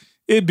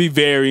it'd be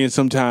varying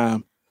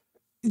sometime.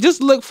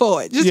 Just look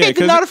for it. Just hit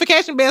the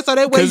notification bell so that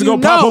way you know. Because it's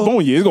going to pop up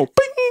on you. It's going to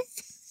ping.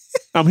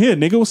 I'm here,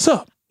 nigga. What's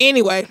up?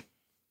 Anyway.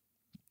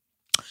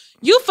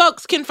 You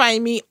folks can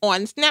find me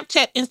on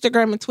Snapchat,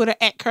 Instagram, and Twitter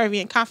at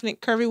Curvy and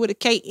Confident. Curvy with a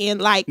K and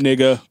like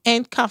nigga.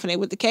 And Confident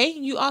with a K.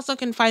 You also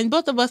can find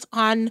both of us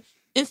on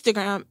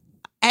Instagram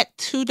at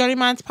Two Dirty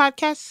Minds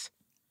Podcast.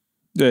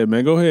 Yeah,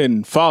 man. Go ahead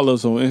and follow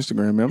us on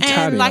Instagram, man. I'm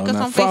tired of y'all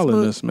not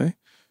following us, man.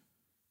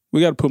 We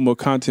got to put more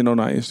content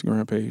on our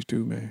Instagram page,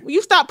 too, man.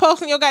 You stop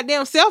posting your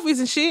goddamn selfies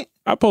and shit.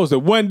 I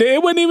posted one day.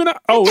 It wasn't even...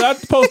 I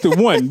posted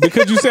one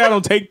because you say I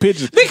don't take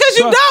pictures. Because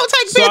you don't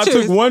take pictures. So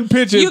I took one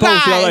picture and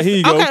posted it. Like, here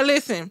you go. Okay,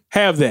 listen.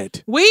 Have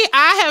that.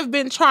 I have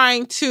been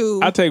trying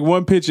to... I take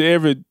one picture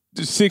every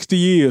 60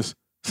 years.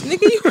 Nigga,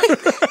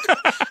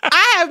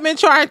 I have been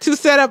trying to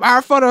set up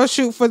our photo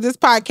shoot for this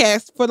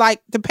podcast for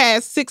like the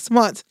past 6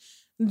 months.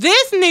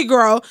 This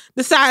Negro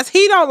decides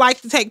he don't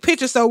like to take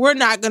pictures, so we're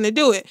not going to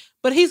do it.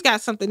 But he's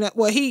got something that,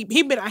 well, he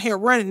been out here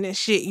running and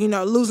shit, you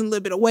know, losing a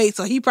little bit of weight,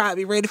 so he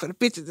probably ready for the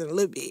pictures in a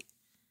little bit.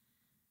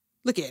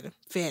 Look at him,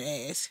 fat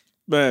ass.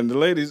 Man, the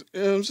ladies, you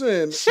know what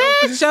I'm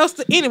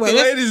saying? Anyway. The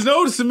ladies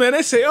noticing, man.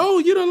 They say, oh,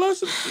 you done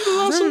lost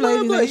some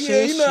weight. Like,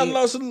 yeah, you know, I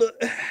lost a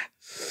little.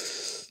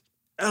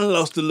 I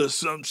lost a little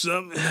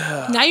something.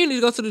 Now you need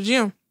to go to the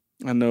gym.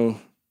 I know.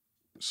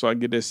 So I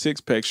get that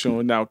 6-pack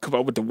showing now. Come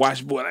out with the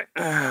washboard. Like,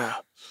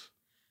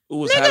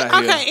 ooh, it's hot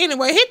out here. Okay,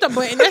 anyway, hit the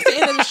button. That's the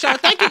end of the show.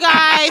 Thank you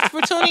guys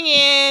for tuning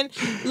in.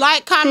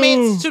 Like,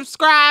 comment,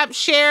 subscribe,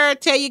 share,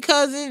 tell your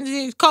cousins,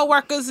 your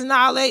co-workers, and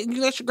all that. You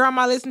let your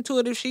grandma listen to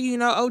it if she, you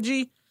know, OG.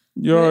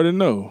 You already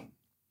know.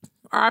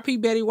 R.I.P.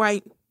 Betty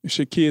White. It's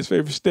your kid's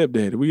favorite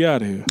stepdaddy. We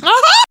out of here. Oh,